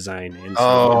T-shirt design. And so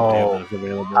Hop,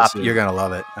 you're gonna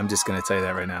love it. I'm just gonna tell you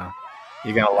that right now.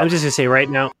 You're gonna. I'm just gonna say right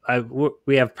now,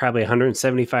 we have probably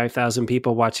 175,000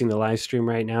 people watching the live stream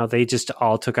right now. They just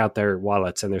all took out their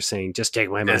wallets and they're saying, "Just take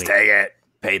my money. Just take it.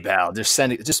 PayPal. Just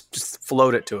send it. Just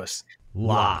float it to us."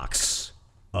 Locks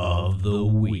of the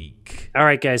week. All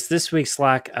right, guys. This week's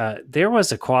lock. There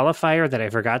was a qualifier that I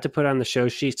forgot to put on the show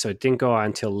sheet, so it didn't go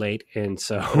on till late. And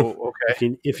so,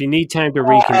 okay. if you need time to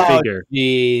reconfigure,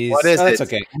 Jeez. What is That's it?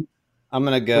 okay. I'm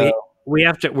gonna go. we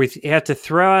have to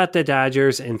throw out the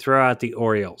Dodgers and throw out the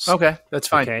Orioles. Okay, that's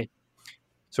fine. Okay.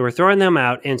 So we're throwing them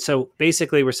out. And so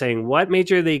basically we're saying what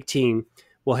major league team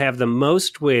will have the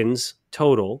most wins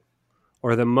total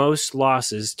or the most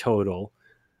losses total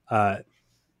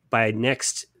by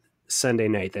next Sunday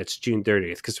night. That's June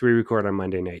 30th, because we record on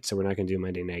Monday night. So we're not going to do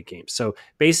Monday night games. So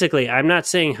basically I'm not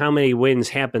saying how many wins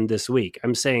happened this week.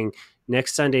 I'm saying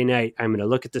next Sunday night, I'm going to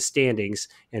look at the standings.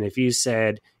 And if you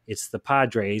said it's the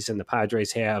Padres and the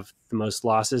Padres have the most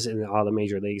losses in all the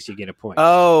major leagues, you get a point.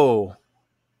 Oh.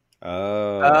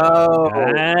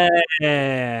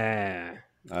 Yeah.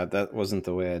 That wasn't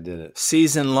the way I did it.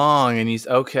 Season long, and he's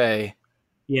okay.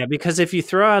 Yeah, because if you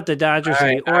throw out the Dodgers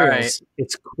and the Orioles,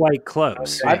 it's quite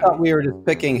close. I thought we were just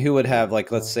picking who would have, like,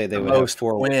 let's say they would Most have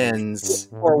 4 wins.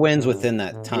 4 wins within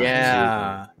that time.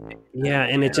 Yeah. Yeah,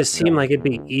 and it just seemed like it'd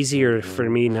be easier for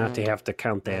me not to have to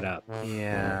count that up.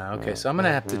 Yeah. Okay, so I'm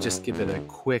gonna have to just give it a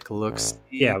quick look.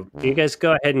 Yeah, you guys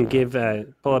go ahead and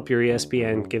pull up your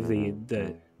ESPN, give the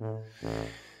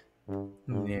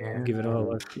Yeah. give it a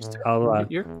look.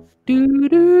 You're So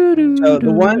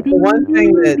the one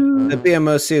thing that the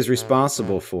BMOC is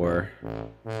responsible for,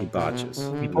 he botches.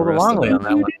 You pulled a long way on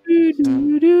that one.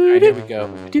 All right, here we go.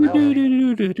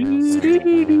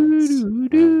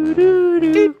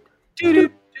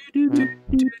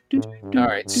 All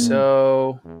right,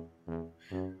 so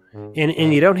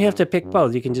And you don't have to pick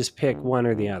both. You can just pick one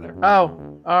or the other.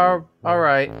 all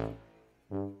right.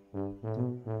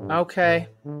 Okay.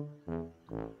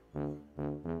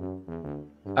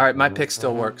 All right, my pick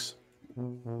still works.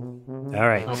 All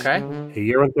right. Okay.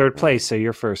 You're in third place, so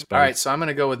you're first. Buddy. All right, so I'm going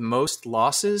to go with most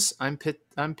losses. I'm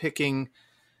picking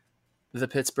the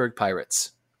Pittsburgh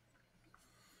Pirates.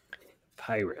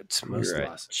 Pirates, most You're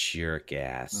losses. a jerk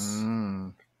ass.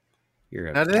 Mm. You're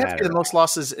a Now, do they have to be the batter. most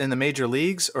losses in the major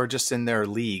leagues or just in their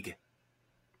league?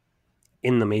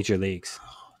 In the major leagues.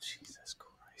 Oh, Jesus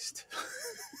Christ.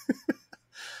 Let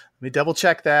me double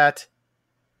check that.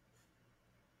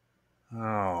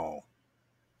 Oh.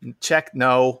 Check,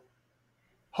 no.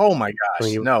 Oh my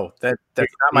gosh. No, that's not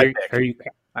my pick.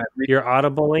 You're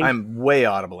audibling? I'm way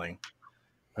audibling.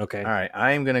 Okay. All right,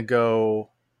 I'm going.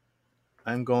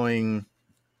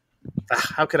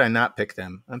 How could I not pick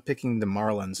them? I'm picking the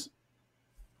Marlins.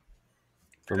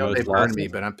 For I know most they burned losses? me,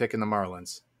 but I'm picking the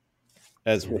Marlins.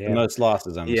 As Yeah. most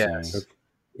losses, I'm Yes. assuming.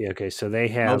 Yeah, okay, so they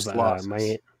have Most losses.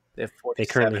 They have 47 they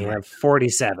currently right have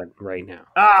 47 right now.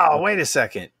 Oh, wait a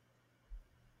second.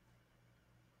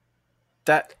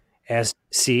 That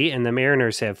And the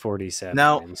Mariners have 47.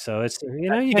 No. And so it's you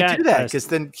can't got do that because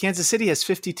then Kansas City has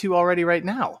 52 already right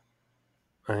now.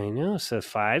 I know, so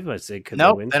 5, but they could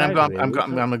Nope. win Then I'm 5, I'm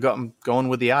going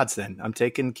with the odds. Then I'm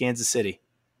taking Kansas City.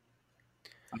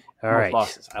 All right.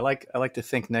 Losses. I like to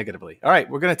think negatively. All right,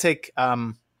 we're gonna take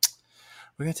Kansas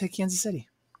City.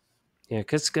 Yeah,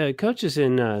 because Coach is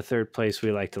in third place.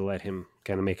 We like to let him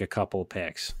kind of make a couple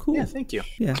picks. Cool. Yeah, thank you.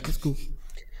 Yeah, that's cool.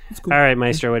 That's cool. All right,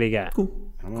 Maestro, what do you got?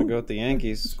 Cool. I'm going to go with the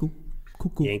Yankees. That's cool.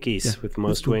 Cool. Yankees Yeah, with that's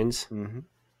most cool. wins. Mm-hmm.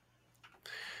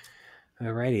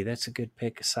 All righty, that's a good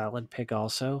pick, a solid pick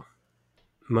also.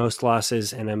 Most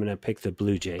losses, and I'm going to pick the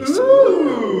Blue Jays.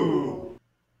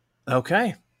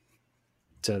 Okay.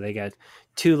 So they got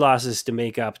 2 losses to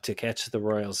make up to catch the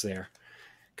Royals there.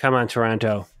 Come on,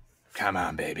 Toronto. Come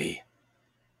on, baby.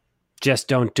 Just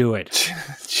don't do it.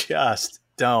 Just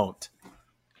don't.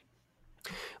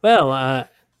 Well,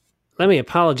 let me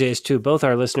apologize to both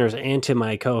our listeners and to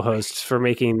my co-hosts for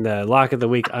making the lock of the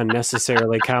week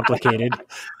unnecessarily complicated.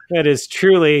 That is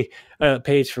truly a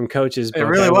page from Coach's book. It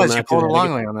really was. You pulled a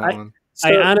long way on that one.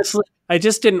 I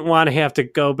just didn't want to have to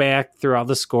go back through all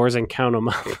the scores and count them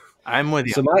up. I'm with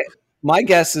you. So my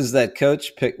guess is that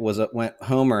Coach went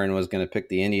homer and was going to pick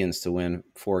the Indians to win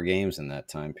 4 games in that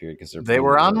time period because they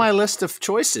were on my list of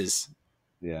choices.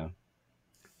 Yeah.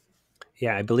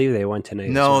 Yeah, I believe they won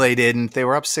tonight. No, they didn't. They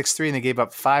were up 6-3 and they gave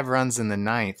up 5 runs in the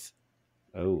 9th.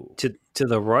 Oh, to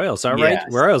the Royals. All right,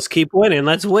 Royals keep winning.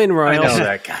 Let's win, Royals. I know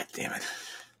that. God damn it.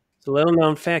 It's a little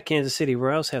known fact: Kansas City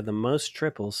Royals have the most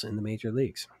triples in the major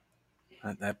leagues.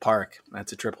 That park.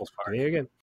 That's a triples park. Very good.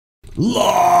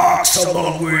 Locks of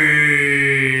the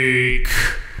week.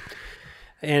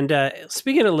 And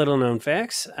speaking of little known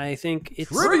facts, I think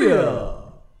it's Trivia.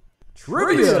 It's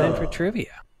time for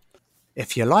trivia.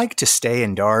 If you like to stay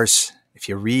indoors, if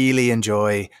you really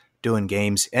enjoy doing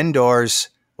games indoors,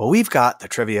 well, we've got the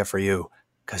trivia for you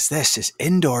because this is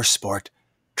indoor sport.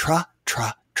 Trivia.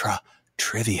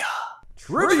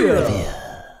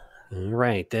 All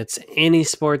right, that's any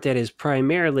sport that is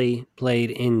primarily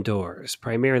played indoors.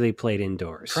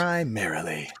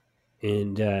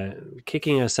 And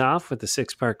kicking us off with the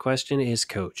 6-part question is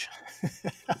Coach.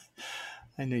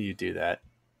 I knew you'd do that.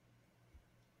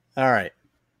 All right.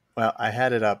 Well, I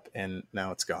had it up and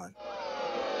now it's gone.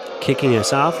 Kicking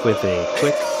us off with a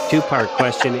quick 2-part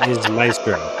question is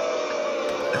Maestro.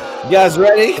 You guys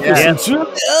ready? Yeah.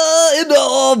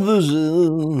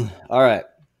 All right.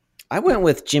 I went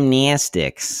with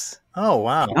gymnastics. Oh,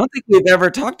 wow. I don't think we've ever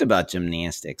talked about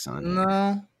gymnastics on here.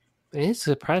 No. It's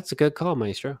a good call,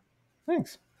 Maestro.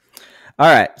 Thanks. All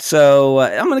right. So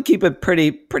I'm going to keep it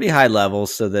pretty high level,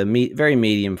 so very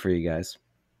medium for you guys.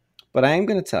 But I am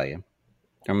going to tell you,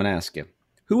 I'm going to ask you,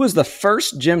 who was the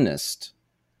first gymnast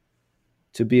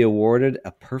to be awarded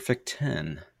a perfect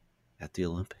 10 at the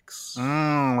Olympics?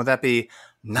 Would that be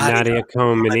Nadia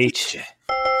Comaneci?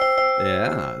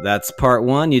 Yeah, that's part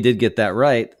 1. You did get that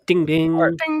right. Ding, ding.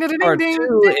 Part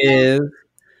 2 is,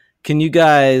 can you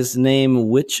guys name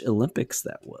which Olympics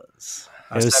that was?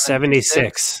 It was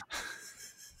 76.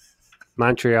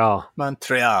 Montreal.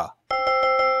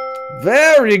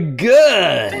 Very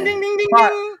good. Ding, ding, ding, ding,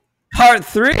 Part- ding. Part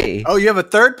 3. Oh, you have a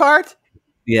third part?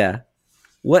 Yeah.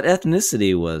 What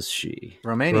ethnicity was she?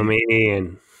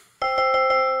 Romanian.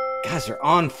 Guys are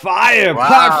on fire. Wow.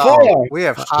 Part 4. We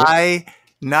have high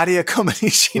Nadia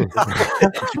Comaneci.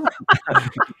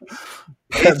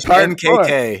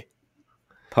 NKK.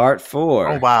 Part 4.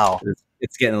 Oh, wow.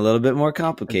 It's getting a little bit more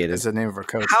complicated. That's the name of her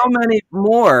coach. How many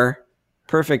more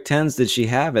perfect 10s did she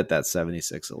have at that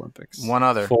 76 Olympics? One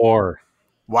other. 4.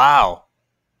 Wow.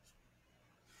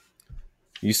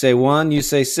 You say 1, you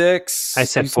say 6. I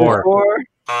said you say 4. 4.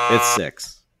 It's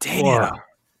 6. Damn. Wow.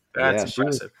 That's Yeah,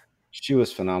 impressive. She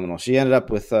was phenomenal. She ended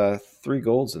up with 3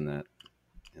 golds in that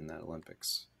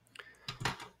Olympics.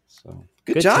 So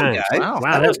good job, times. guys. Wow.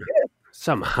 Wow, that's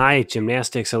some high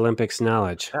gymnastics Olympics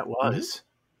knowledge. That was.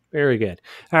 Very good.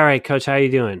 All right, Coach, how you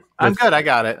doing? I'm good. I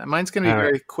got it. Mine's going to be All right.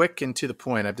 very quick and to the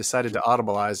point. I've decided to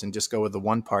audibilize and just go with the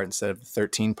 1 part instead of the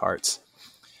 13 parts.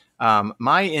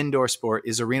 My indoor sport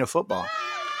is arena football.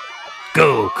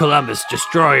 Go, Columbus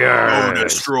Destroyers!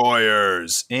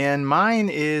 Destroyers! And mine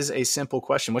is a simple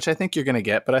question, which I think you're going to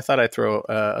get, but I thought I'd throw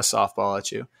a softball at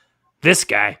you. This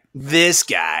guy.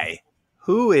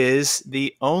 Who is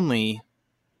the only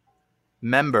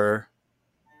member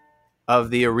of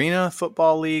the Arena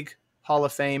Football League Hall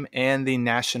of Fame and the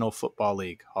National Football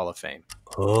League Hall of Fame?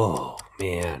 Oh,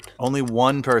 man. Only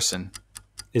one person.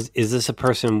 Is this a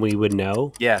person we would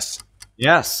know? Yes.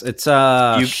 Yes, it's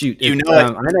You know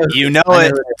it. You know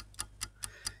it.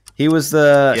 He was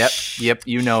the Yep.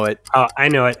 You know it. Oh, I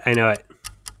know it.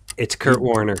 It's Kurt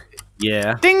Warner.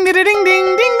 Yeah. Ding, ding, ding, ding,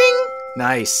 ding, ding.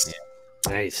 Nice.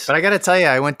 Nice. But I got to tell you,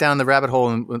 I went down the rabbit hole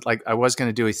and I was going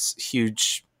to do a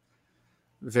huge,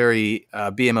 very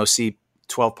BMOC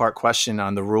 12-part question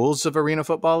on the rules of Arena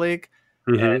Football League.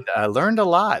 Mm-hmm. And I learned a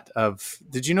lot of.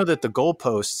 Did you know that the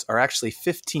goalposts are actually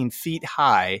 15 feet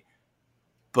high,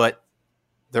 but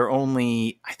they're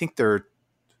only, I think they're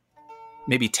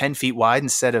maybe 10 feet wide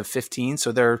instead of 15.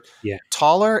 So they're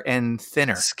taller and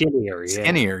thinner.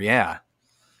 Skinnier, yeah.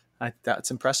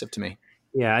 That's impressive to me.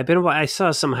 Yeah, I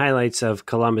saw some highlights of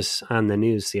Columbus on the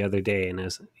news the other day, and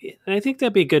I think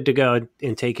that'd be good to go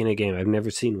and take in a game. I've never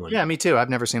seen one. Yeah, me too. I've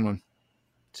never seen one.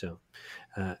 So,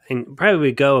 And probably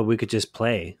we go and we could just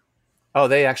play. Oh,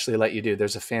 they actually let you do.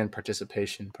 There's a fan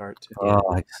participation part too.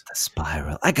 Oh, I got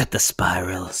the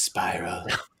spiral. Spiral.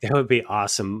 That would be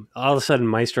awesome. All of a sudden,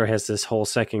 Maestro has this whole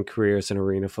second career as an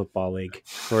Arena Football League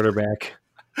quarterback.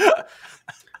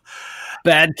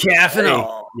 Bad calf and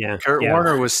all. Yeah, Kurt yeah.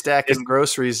 Warner was stacking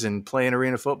groceries and playing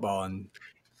Arena Football and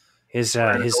His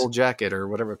old jacket or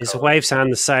whatever. his wife's on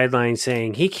the sideline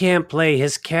saying he can't play.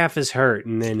 His calf is hurt,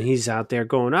 and then he's out there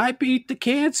going, "I beat the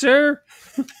cancer."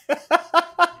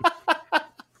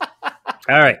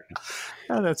 All right.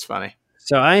 Oh, that's funny.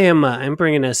 So I'm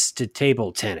bringing us to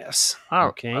table tennis. Oh,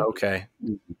 Okay. Okay.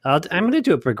 I'm going to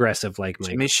do a progressive like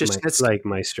Jimmy Shishnitsky. like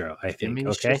Maestro, I think. Jimmy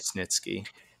Okay. Shishnitsky.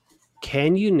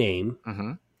 Can you name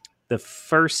Mm-hmm. the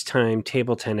first time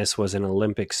table tennis was an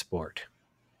Olympic sport?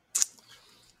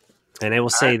 And I will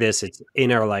say this, it's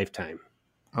in our lifetime.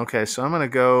 Okay, so I'm going to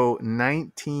go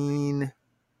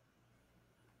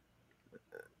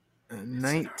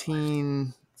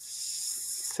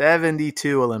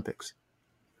 1972 Olympics.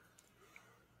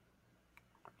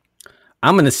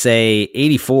 I'm going to say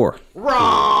 84. That's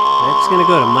going to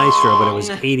go to Maestro, but it was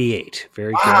 88.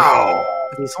 Very good. Wow.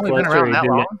 He's It's only been closer. around that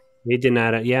long? He did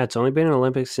not. Yeah, it's only been in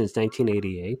Olympics since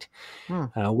 1988. Hmm.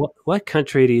 What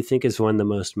country do you think has won the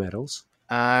most medals?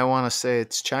 I want to say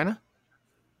it's China.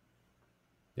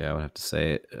 Yeah, I would have to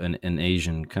say an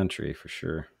Asian country for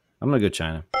sure. I'm going to go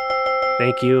China.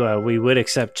 Thank you. We would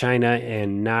accept China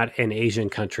and not an Asian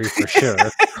country for sure.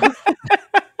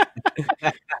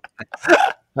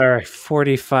 All right,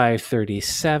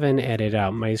 45-37. Edit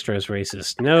out Maestro's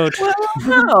racist note. Well,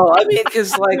 no, I mean,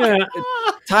 because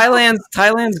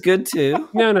Thailand's good too.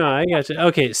 No, I got you.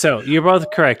 Okay, so you're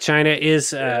both correct. China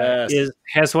has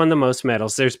won the most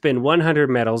medals. There's been 100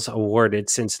 medals awarded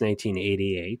since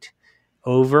 1988.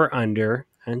 Over under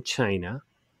on China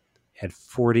at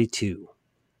 42.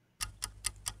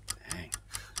 Dang.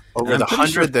 Over And the I'm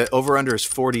pretty 100, the over-under is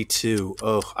 42.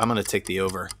 Oh, I'm going to take the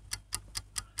over.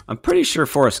 I'm pretty sure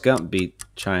Forrest Gump beat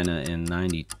China in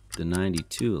the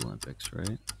 92 Olympics,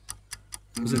 right?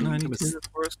 Was it 92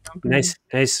 Forrest Gump? Nice.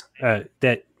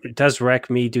 That does wreck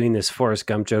me doing this Forrest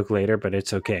Gump joke later, but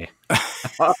it's okay.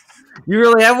 You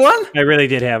really have one? I really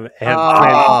did have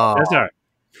Oh. That's all right.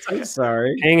 I'm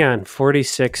sorry. Hang on,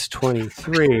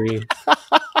 46-23.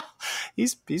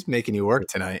 He's making you work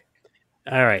tonight.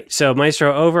 All right, so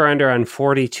Maestro over under on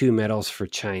 42 medals for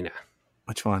China.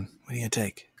 Which one? What are you going to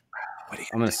take? I'm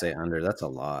going to say under. That's a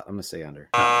lot. I'm going to say under.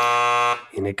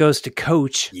 And it goes to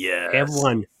Coach. Yes. Have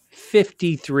won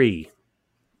 53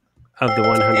 of the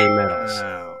 100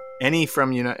 medals. Any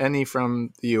from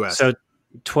the U.S. So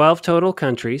 12 total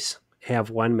countries have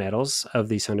won medals of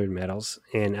these 100 medals.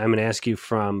 And I'm going to ask you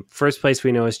from first place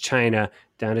we know is China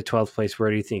down to 12th place. Where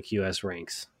do you think U.S.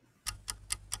 ranks?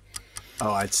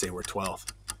 Oh, I'd say we're 12.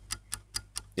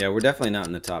 Yeah, we're definitely not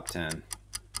in the top 10.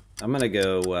 I'm going to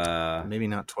go... Maybe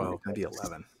not 12. Maybe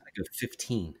 11. I go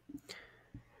 15.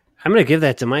 I'm going to give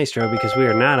that to Maestro because we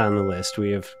are not on the list.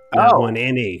 We have not won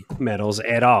any medals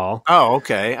at all. Oh,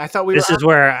 okay. I thought This is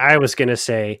where I was going to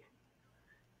say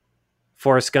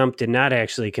Forrest Gump did not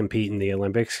actually compete in the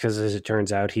Olympics because, as it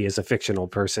turns out, he is a fictional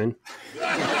person.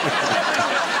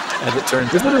 As it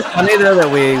turns Isn't it funny, though,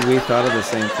 that we thought of the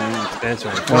same thing? That's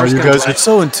right. Oh, Forrest you Gump guys are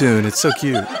so in tune. It's so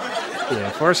cute.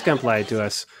 Yeah, Forrest Gump lied to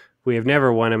us. We have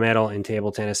never won a medal in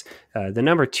table tennis. The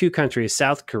number 2 country is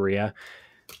South Korea,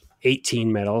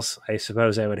 18 medals. I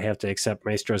suppose I would have to accept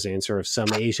Maestro's answer of some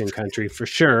Asian country for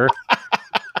sure.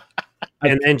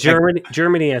 And then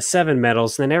Germany has 7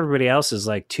 medals. Then everybody else is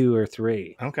like 2 or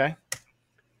 3. Okay.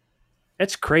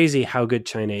 That's crazy how good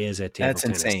China is at table That's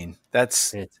tennis. insane.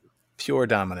 That's pure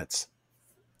dominance.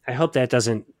 I hope that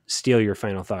doesn't steal your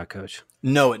final thought, Coach.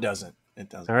 No, it doesn't. It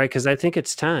doesn't. All right, because I think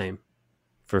it's time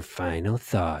for final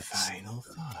thoughts. Final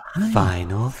thought.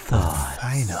 Final thoughts.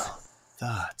 Final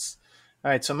thoughts. All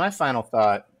right. So my final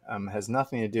thought has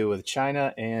nothing to do with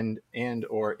China and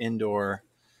or indoor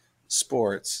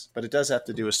sports, but it does have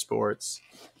to do with sports.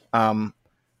 I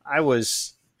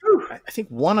think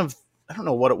I don't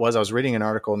know what it was. I was reading an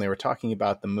article and they were talking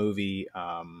about the movie.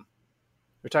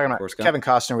 We're talking about Kevin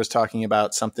Costner was talking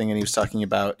about something, and he was talking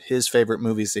about his favorite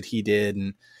movies that he did,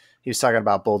 and he was talking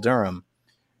about Bull Durham.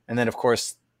 And then, of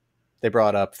course, they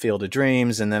brought up Field of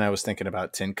Dreams, and then I was thinking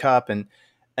about Tin Cup, and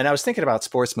I was thinking about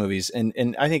sports movies,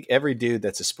 and I think every dude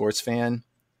that's a sports fan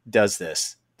does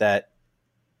this. That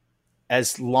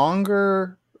the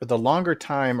longer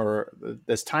time or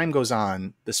as time goes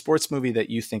on, the sports movie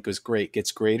that you think was great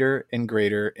gets greater and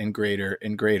greater and greater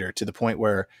and greater to the point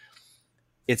where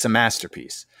it's a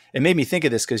masterpiece. It made me think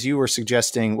of this because you were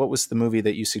suggesting, what was the movie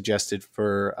that you suggested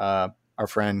for our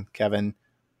friend Kevin?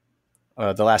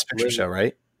 The Last Picture Show,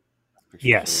 right?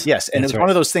 Yes. Yes, and That's it was one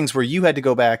of those things where you had to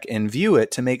go back and view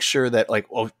it to make sure that, like,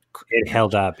 it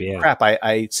held up. Yeah. Crap,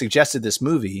 I suggested this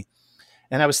movie,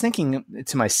 and I was thinking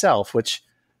to myself, which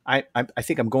I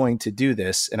think I'm going to do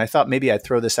this, and I thought maybe I'd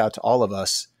throw this out to all of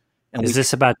us. And Is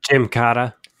this about Jim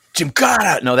Cotta? Jim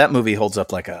Cotta? No, that movie holds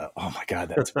up like oh my God,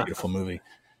 that's a beautiful movie.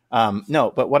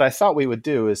 No, but what I thought we would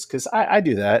do is, because I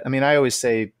do that. I mean, I always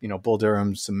say, Bull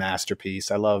Durham's a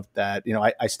masterpiece. I love that.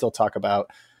 I still talk about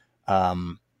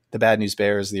The Bad News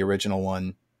Bears, the original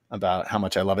one, about how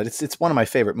much I love it. It's one of my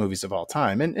favorite movies of all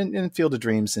time. And Field of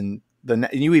Dreams, and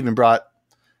you even brought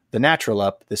The Natural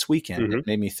up this weekend. Mm-hmm. It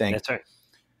made me think. That's right.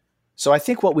 So I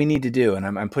think what we need to do, and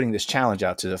I'm putting this challenge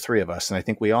out to the three of us, and I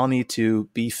think we all need to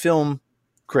be film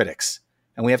critics,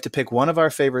 and we have to pick one of our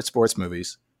favorite sports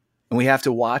movies, and we have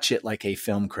to watch it like a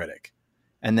film critic.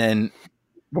 And then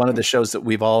one of the shows that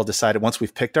we've all decided, once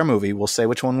we've picked our movie, we'll say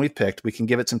which one we've picked. We can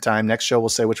give it some time. Next show, we'll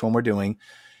say which one we're doing.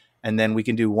 And then we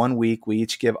can do 1 week. We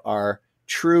each give our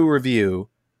true review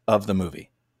of the movie.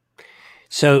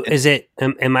 So is it,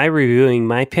 am I reviewing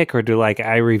my pick, or do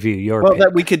I review your pick?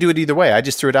 Well, we could do it either way. I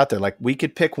just threw it out there. Like, we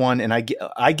could pick one, and I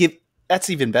give, that's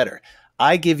even better.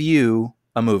 I give you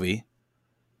a movie,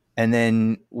 and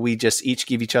then we just each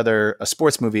give each other a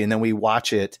sports movie, and then we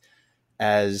watch it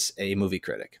as a movie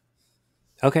critic.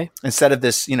 Okay. Instead of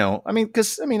this,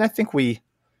 I think we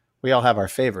all have our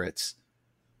favorites,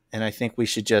 and I think we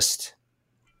should just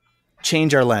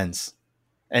change our lens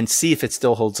and see if it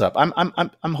still holds up.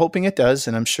 I'm hoping it does,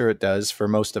 and I'm sure it does for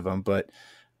most of them. But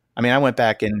I mean, I went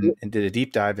back and did a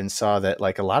deep dive and saw that,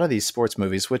 like, a lot of these sports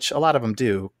movies, which a lot of them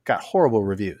do, got horrible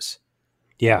reviews.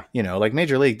 Yeah. Like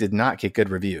Major League did not get good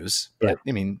reviews. But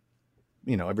I mean,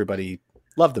 everybody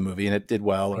loved the movie and it did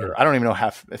well. Or I don't even know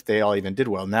if they all even did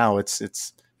well. Now it's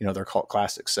they're cult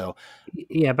classics. So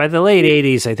yeah, by the late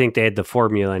 80s, I think they had the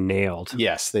formula nailed.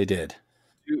 Yes, they did.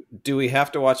 Do we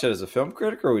have to watch it as a film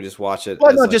critic, or we just watch it?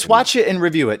 Well, no, just watch it and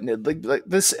review it. Like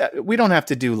this, we don't have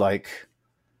to do like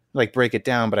break it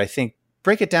down, but I think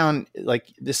break it down like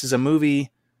this is a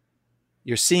movie.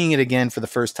 You're seeing it again for the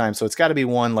first time, so it's got to be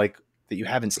one like that you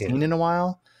haven't seen in a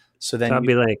while. So then I'll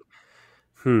be like,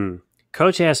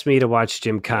 Coach asked me to watch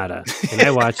Jim Cotta, and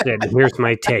I watched it, and here's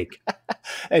my take.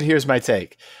 And here's my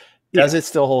take. Does it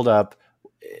still hold up?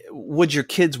 Would your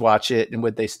kids watch it, and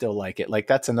would they still like it? Like,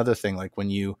 that's another thing. Like,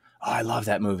 when I love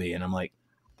that movie, and I'm like,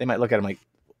 they might look at it like,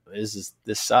 this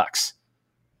sucks.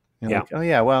 Like, oh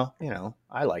yeah, well,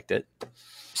 I liked it.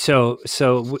 So,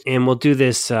 and we'll do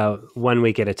this 1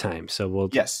 week at a time. So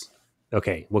yes.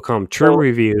 Okay. We'll call them true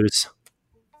reviews.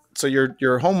 So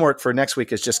your homework for next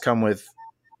week is just come with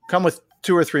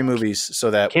 2 or 3 movies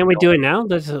so that. Can we do it now?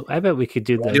 I bet we could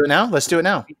do that. Do it now? Let's do it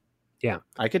now. Yeah.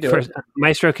 I could do it.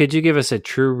 Maestro, could you give us a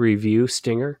true review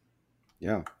stinger?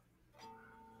 Yeah.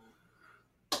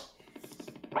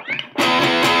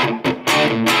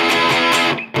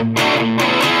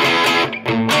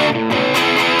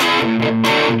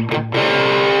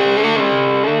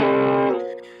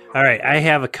 All right. I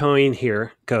have a coin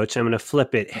here, Coach. I'm going to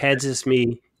flip it. Heads is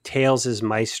me. Tails is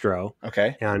Maestro.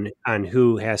 Okay. On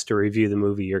who has to review the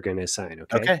movie you're going to assign.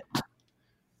 Okay. Okay.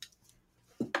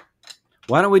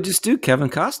 Why don't we just do Kevin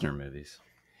Costner movies?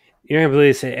 You're going to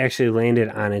believe it actually landed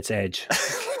on its edge.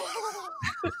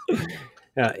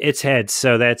 It's heads,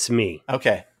 so that's me.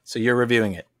 Okay. So you're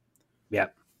reviewing it.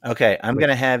 Yep. Okay. I'm going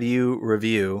to have you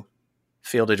review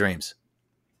Field of Dreams.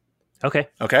 Okay.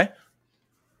 Okay?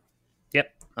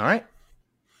 Yep. All right.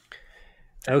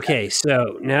 Okay,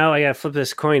 so now I got to flip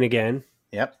this coin again.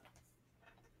 Yep.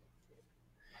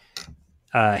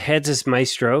 Heads is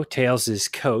Maestro, tails is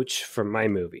Coach from my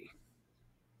movie.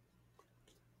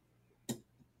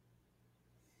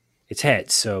 It's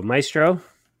heads. So Maestro,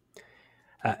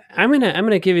 I'm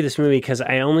gonna give you this movie because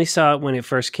I only saw it when it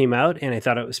first came out, and I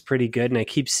thought it was pretty good. And I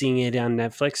keep seeing it on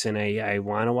Netflix, and I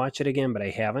want to watch it again, but I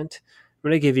haven't. I'm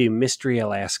gonna give you Mystery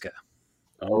Alaska.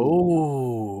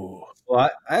 Oh, well,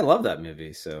 I love that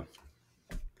movie. So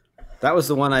that was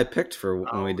the one I picked for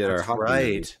when we did our hockey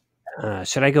right. movie.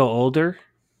 Should I go older?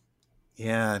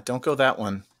 Yeah, don't go that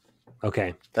one.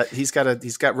 Okay, he's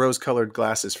got rose-colored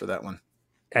glasses for that one.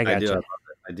 I got you.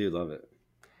 I do love it.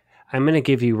 I'm gonna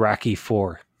give you Rocky IV.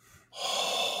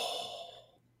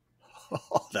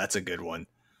 Oh, that's a good one.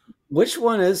 Which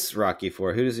one is Rocky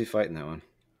for? Who does he fight in that one?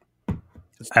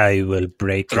 I will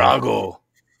break Drago.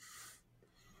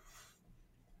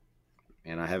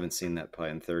 And I haven't seen that play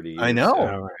in 30 years. I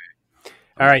know.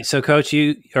 All right. So, Coach,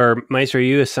 Maestro,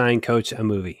 you assign Coach a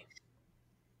movie.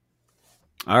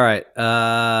 All right.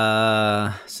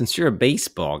 Since you're a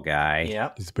baseball guy,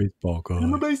 Yeah. He's a baseball guy.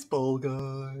 I'm a baseball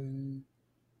guy.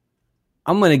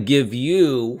 I'm going to give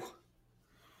you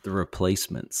The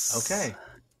Replacements. Okay.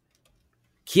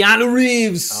 Keanu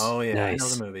Reeves. Oh, yeah. Nice. I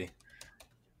know the movie.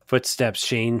 Footsteps,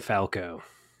 Shane Falco.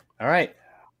 All right.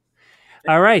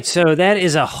 All right, so that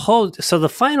is so the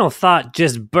final thought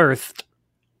just birthed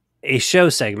a show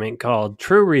segment called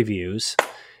True Reviews.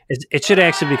 It should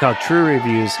actually be called True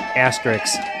Reviews,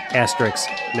 asterisk,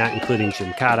 not including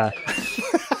Gymkata.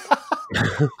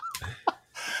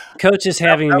 Coach is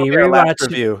having me rewatch.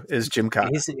 Review is Gymkata.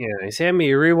 He's having me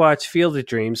rewatch Field of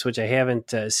Dreams, which I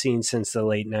haven't seen since the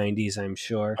late 90s, I'm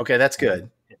sure. Okay, that's good.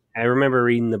 I remember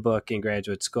reading the book in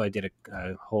graduate school. I did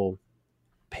a whole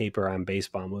paper on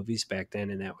baseball movies back then,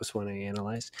 and that was when I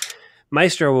analyzed.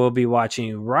 Maestro will be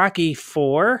watching Rocky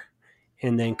IV,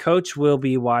 and then Coach will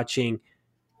be watching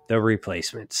The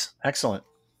Replacements. Excellent.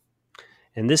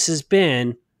 And this has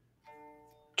been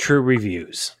True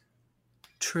Reviews.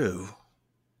 True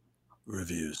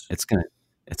Reviews. It's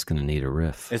gonna need a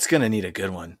riff. It's gonna need a good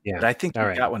one. Yeah. But I think you All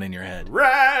right. got one in your head.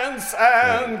 Rants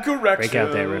and corrections. Break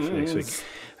out that riff next week.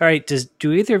 All right.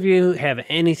 Do either of you have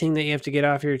anything that you have to get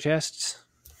off your chests?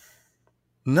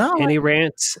 No. Any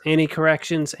rants? Any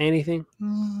corrections? Anything?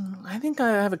 I think I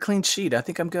have a clean sheet. I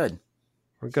think I'm good.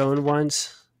 We're going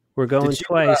once. We're going Did you,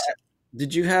 twice.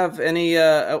 Did you have any?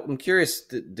 I'm curious.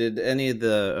 Did any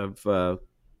of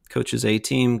Coach's A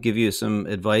team give you some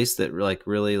advice that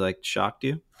really shocked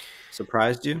you,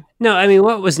 surprised you? No, I mean,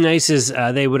 what was nice is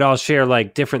they would all share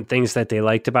like different things that they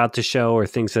liked about the show or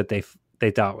things that they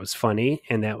thought was funny,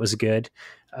 and that was good.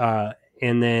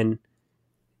 And then,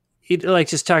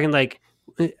 just talking like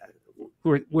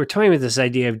we're toying with this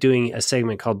idea of doing a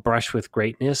segment called Brush with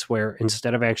Greatness, where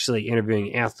instead of actually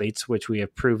interviewing athletes, which we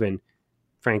have proven,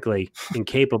 frankly,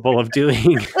 incapable of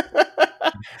doing,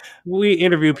 we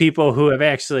interview people who have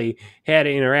actually had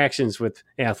interactions with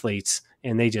athletes,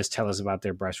 and they just tell us about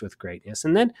their brush with greatness.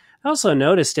 And then I also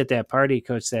noticed at that party,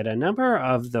 Coach, that a number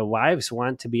of the wives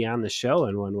want to be on the show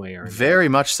in one way or another. Very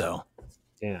much so.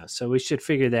 Yeah, so we should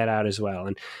figure that out as well.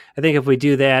 And I think if we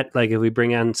do that, like if we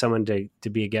bring on someone to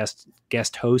be a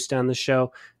guest host on the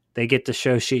show, they get the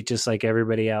show sheet just like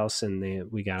everybody else,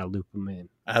 and we got to loop them in.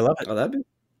 I love it. Oh, that'd be.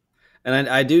 And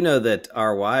I do know that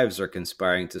our wives are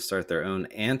conspiring to start their own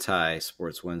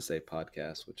anti-Sports Wednesday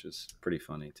podcast, which is pretty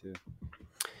funny too.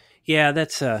 Yeah,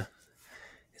 it's a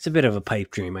bit of a pipe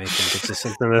dream, I think. It's just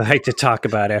something they like to talk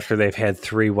about after they've had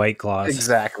 3 White Claws.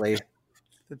 Exactly.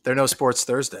 They're no Sports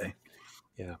Thursday.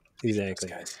 Yeah, exactly.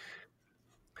 Guys.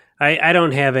 I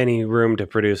don't have any room to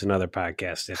produce another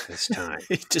podcast at this time.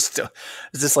 Is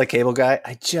this like Cable Guy?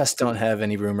 I just don't have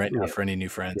any room right now for any new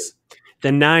friends.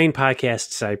 The 9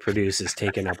 podcasts I produce is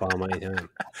taking up all my time.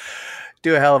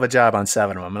 Do a hell of a job on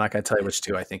 7 of them. I'm not going to tell you which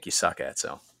 2 I think you suck at.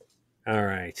 So, all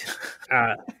right.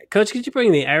 Coach, could you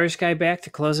bring the Irish guy back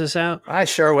to close us out? I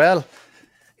sure will.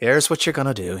 Here's what you're going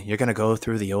to do. You're going to go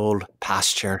through the old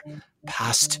pasture,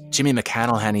 past Jimmy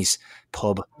McCannelhenny's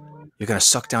pub. You're going to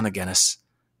suck down a Guinness.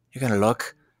 You're going to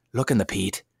look in the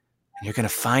peat, and you're going to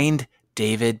find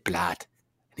David Blatt.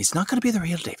 And he's not going to be the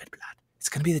real David Blatt. It's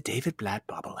going to be the David Blatt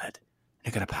bobblehead.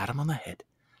 You're going to pat him on the head,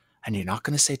 and you're not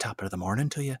going to say top of the morning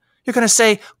to you. You're going to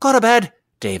say, go to bed,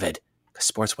 David, because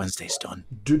Sports Wednesday's done.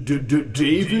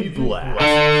 David Blatt.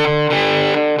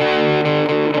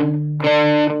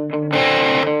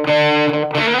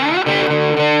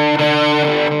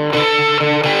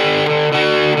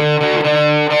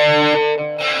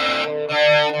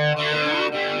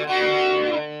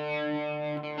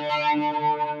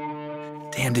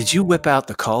 Damn, did you whip out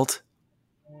the Cult?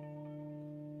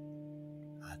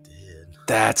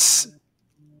 That's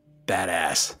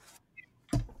badass.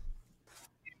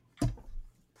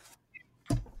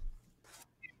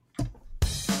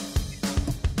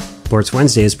 Sports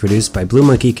Wednesday is produced by Blue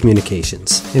Monkey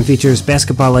Communications and features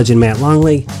basketball legend Matt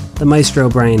Longley, the maestro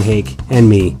Brian Hake, and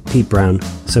me, Pete Brown.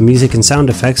 Some music and sound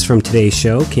effects from today's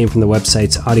show came from the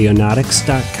websites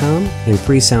audionautics.com and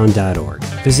freesound.org.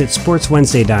 Visit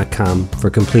sportswednesday.com for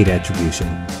complete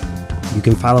attribution. You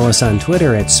can follow us on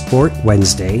Twitter at Sport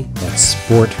Wednesday, that's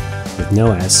sport with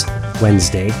no S,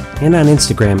 Wednesday, and on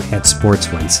Instagram at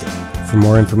Sports Wednesday. For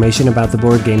more information about the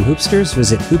board game Hoopsters,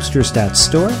 visit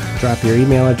hoopsters.store, drop your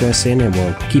email address in, and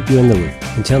we'll keep you in the loop.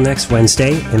 Until next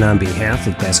Wednesday, and on behalf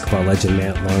of basketball legend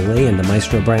Matt Longley and the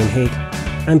maestro Brian Hake,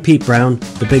 I'm Pete Brown,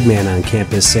 the big man on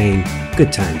campus, saying,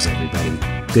 good times, everybody.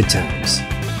 Good times.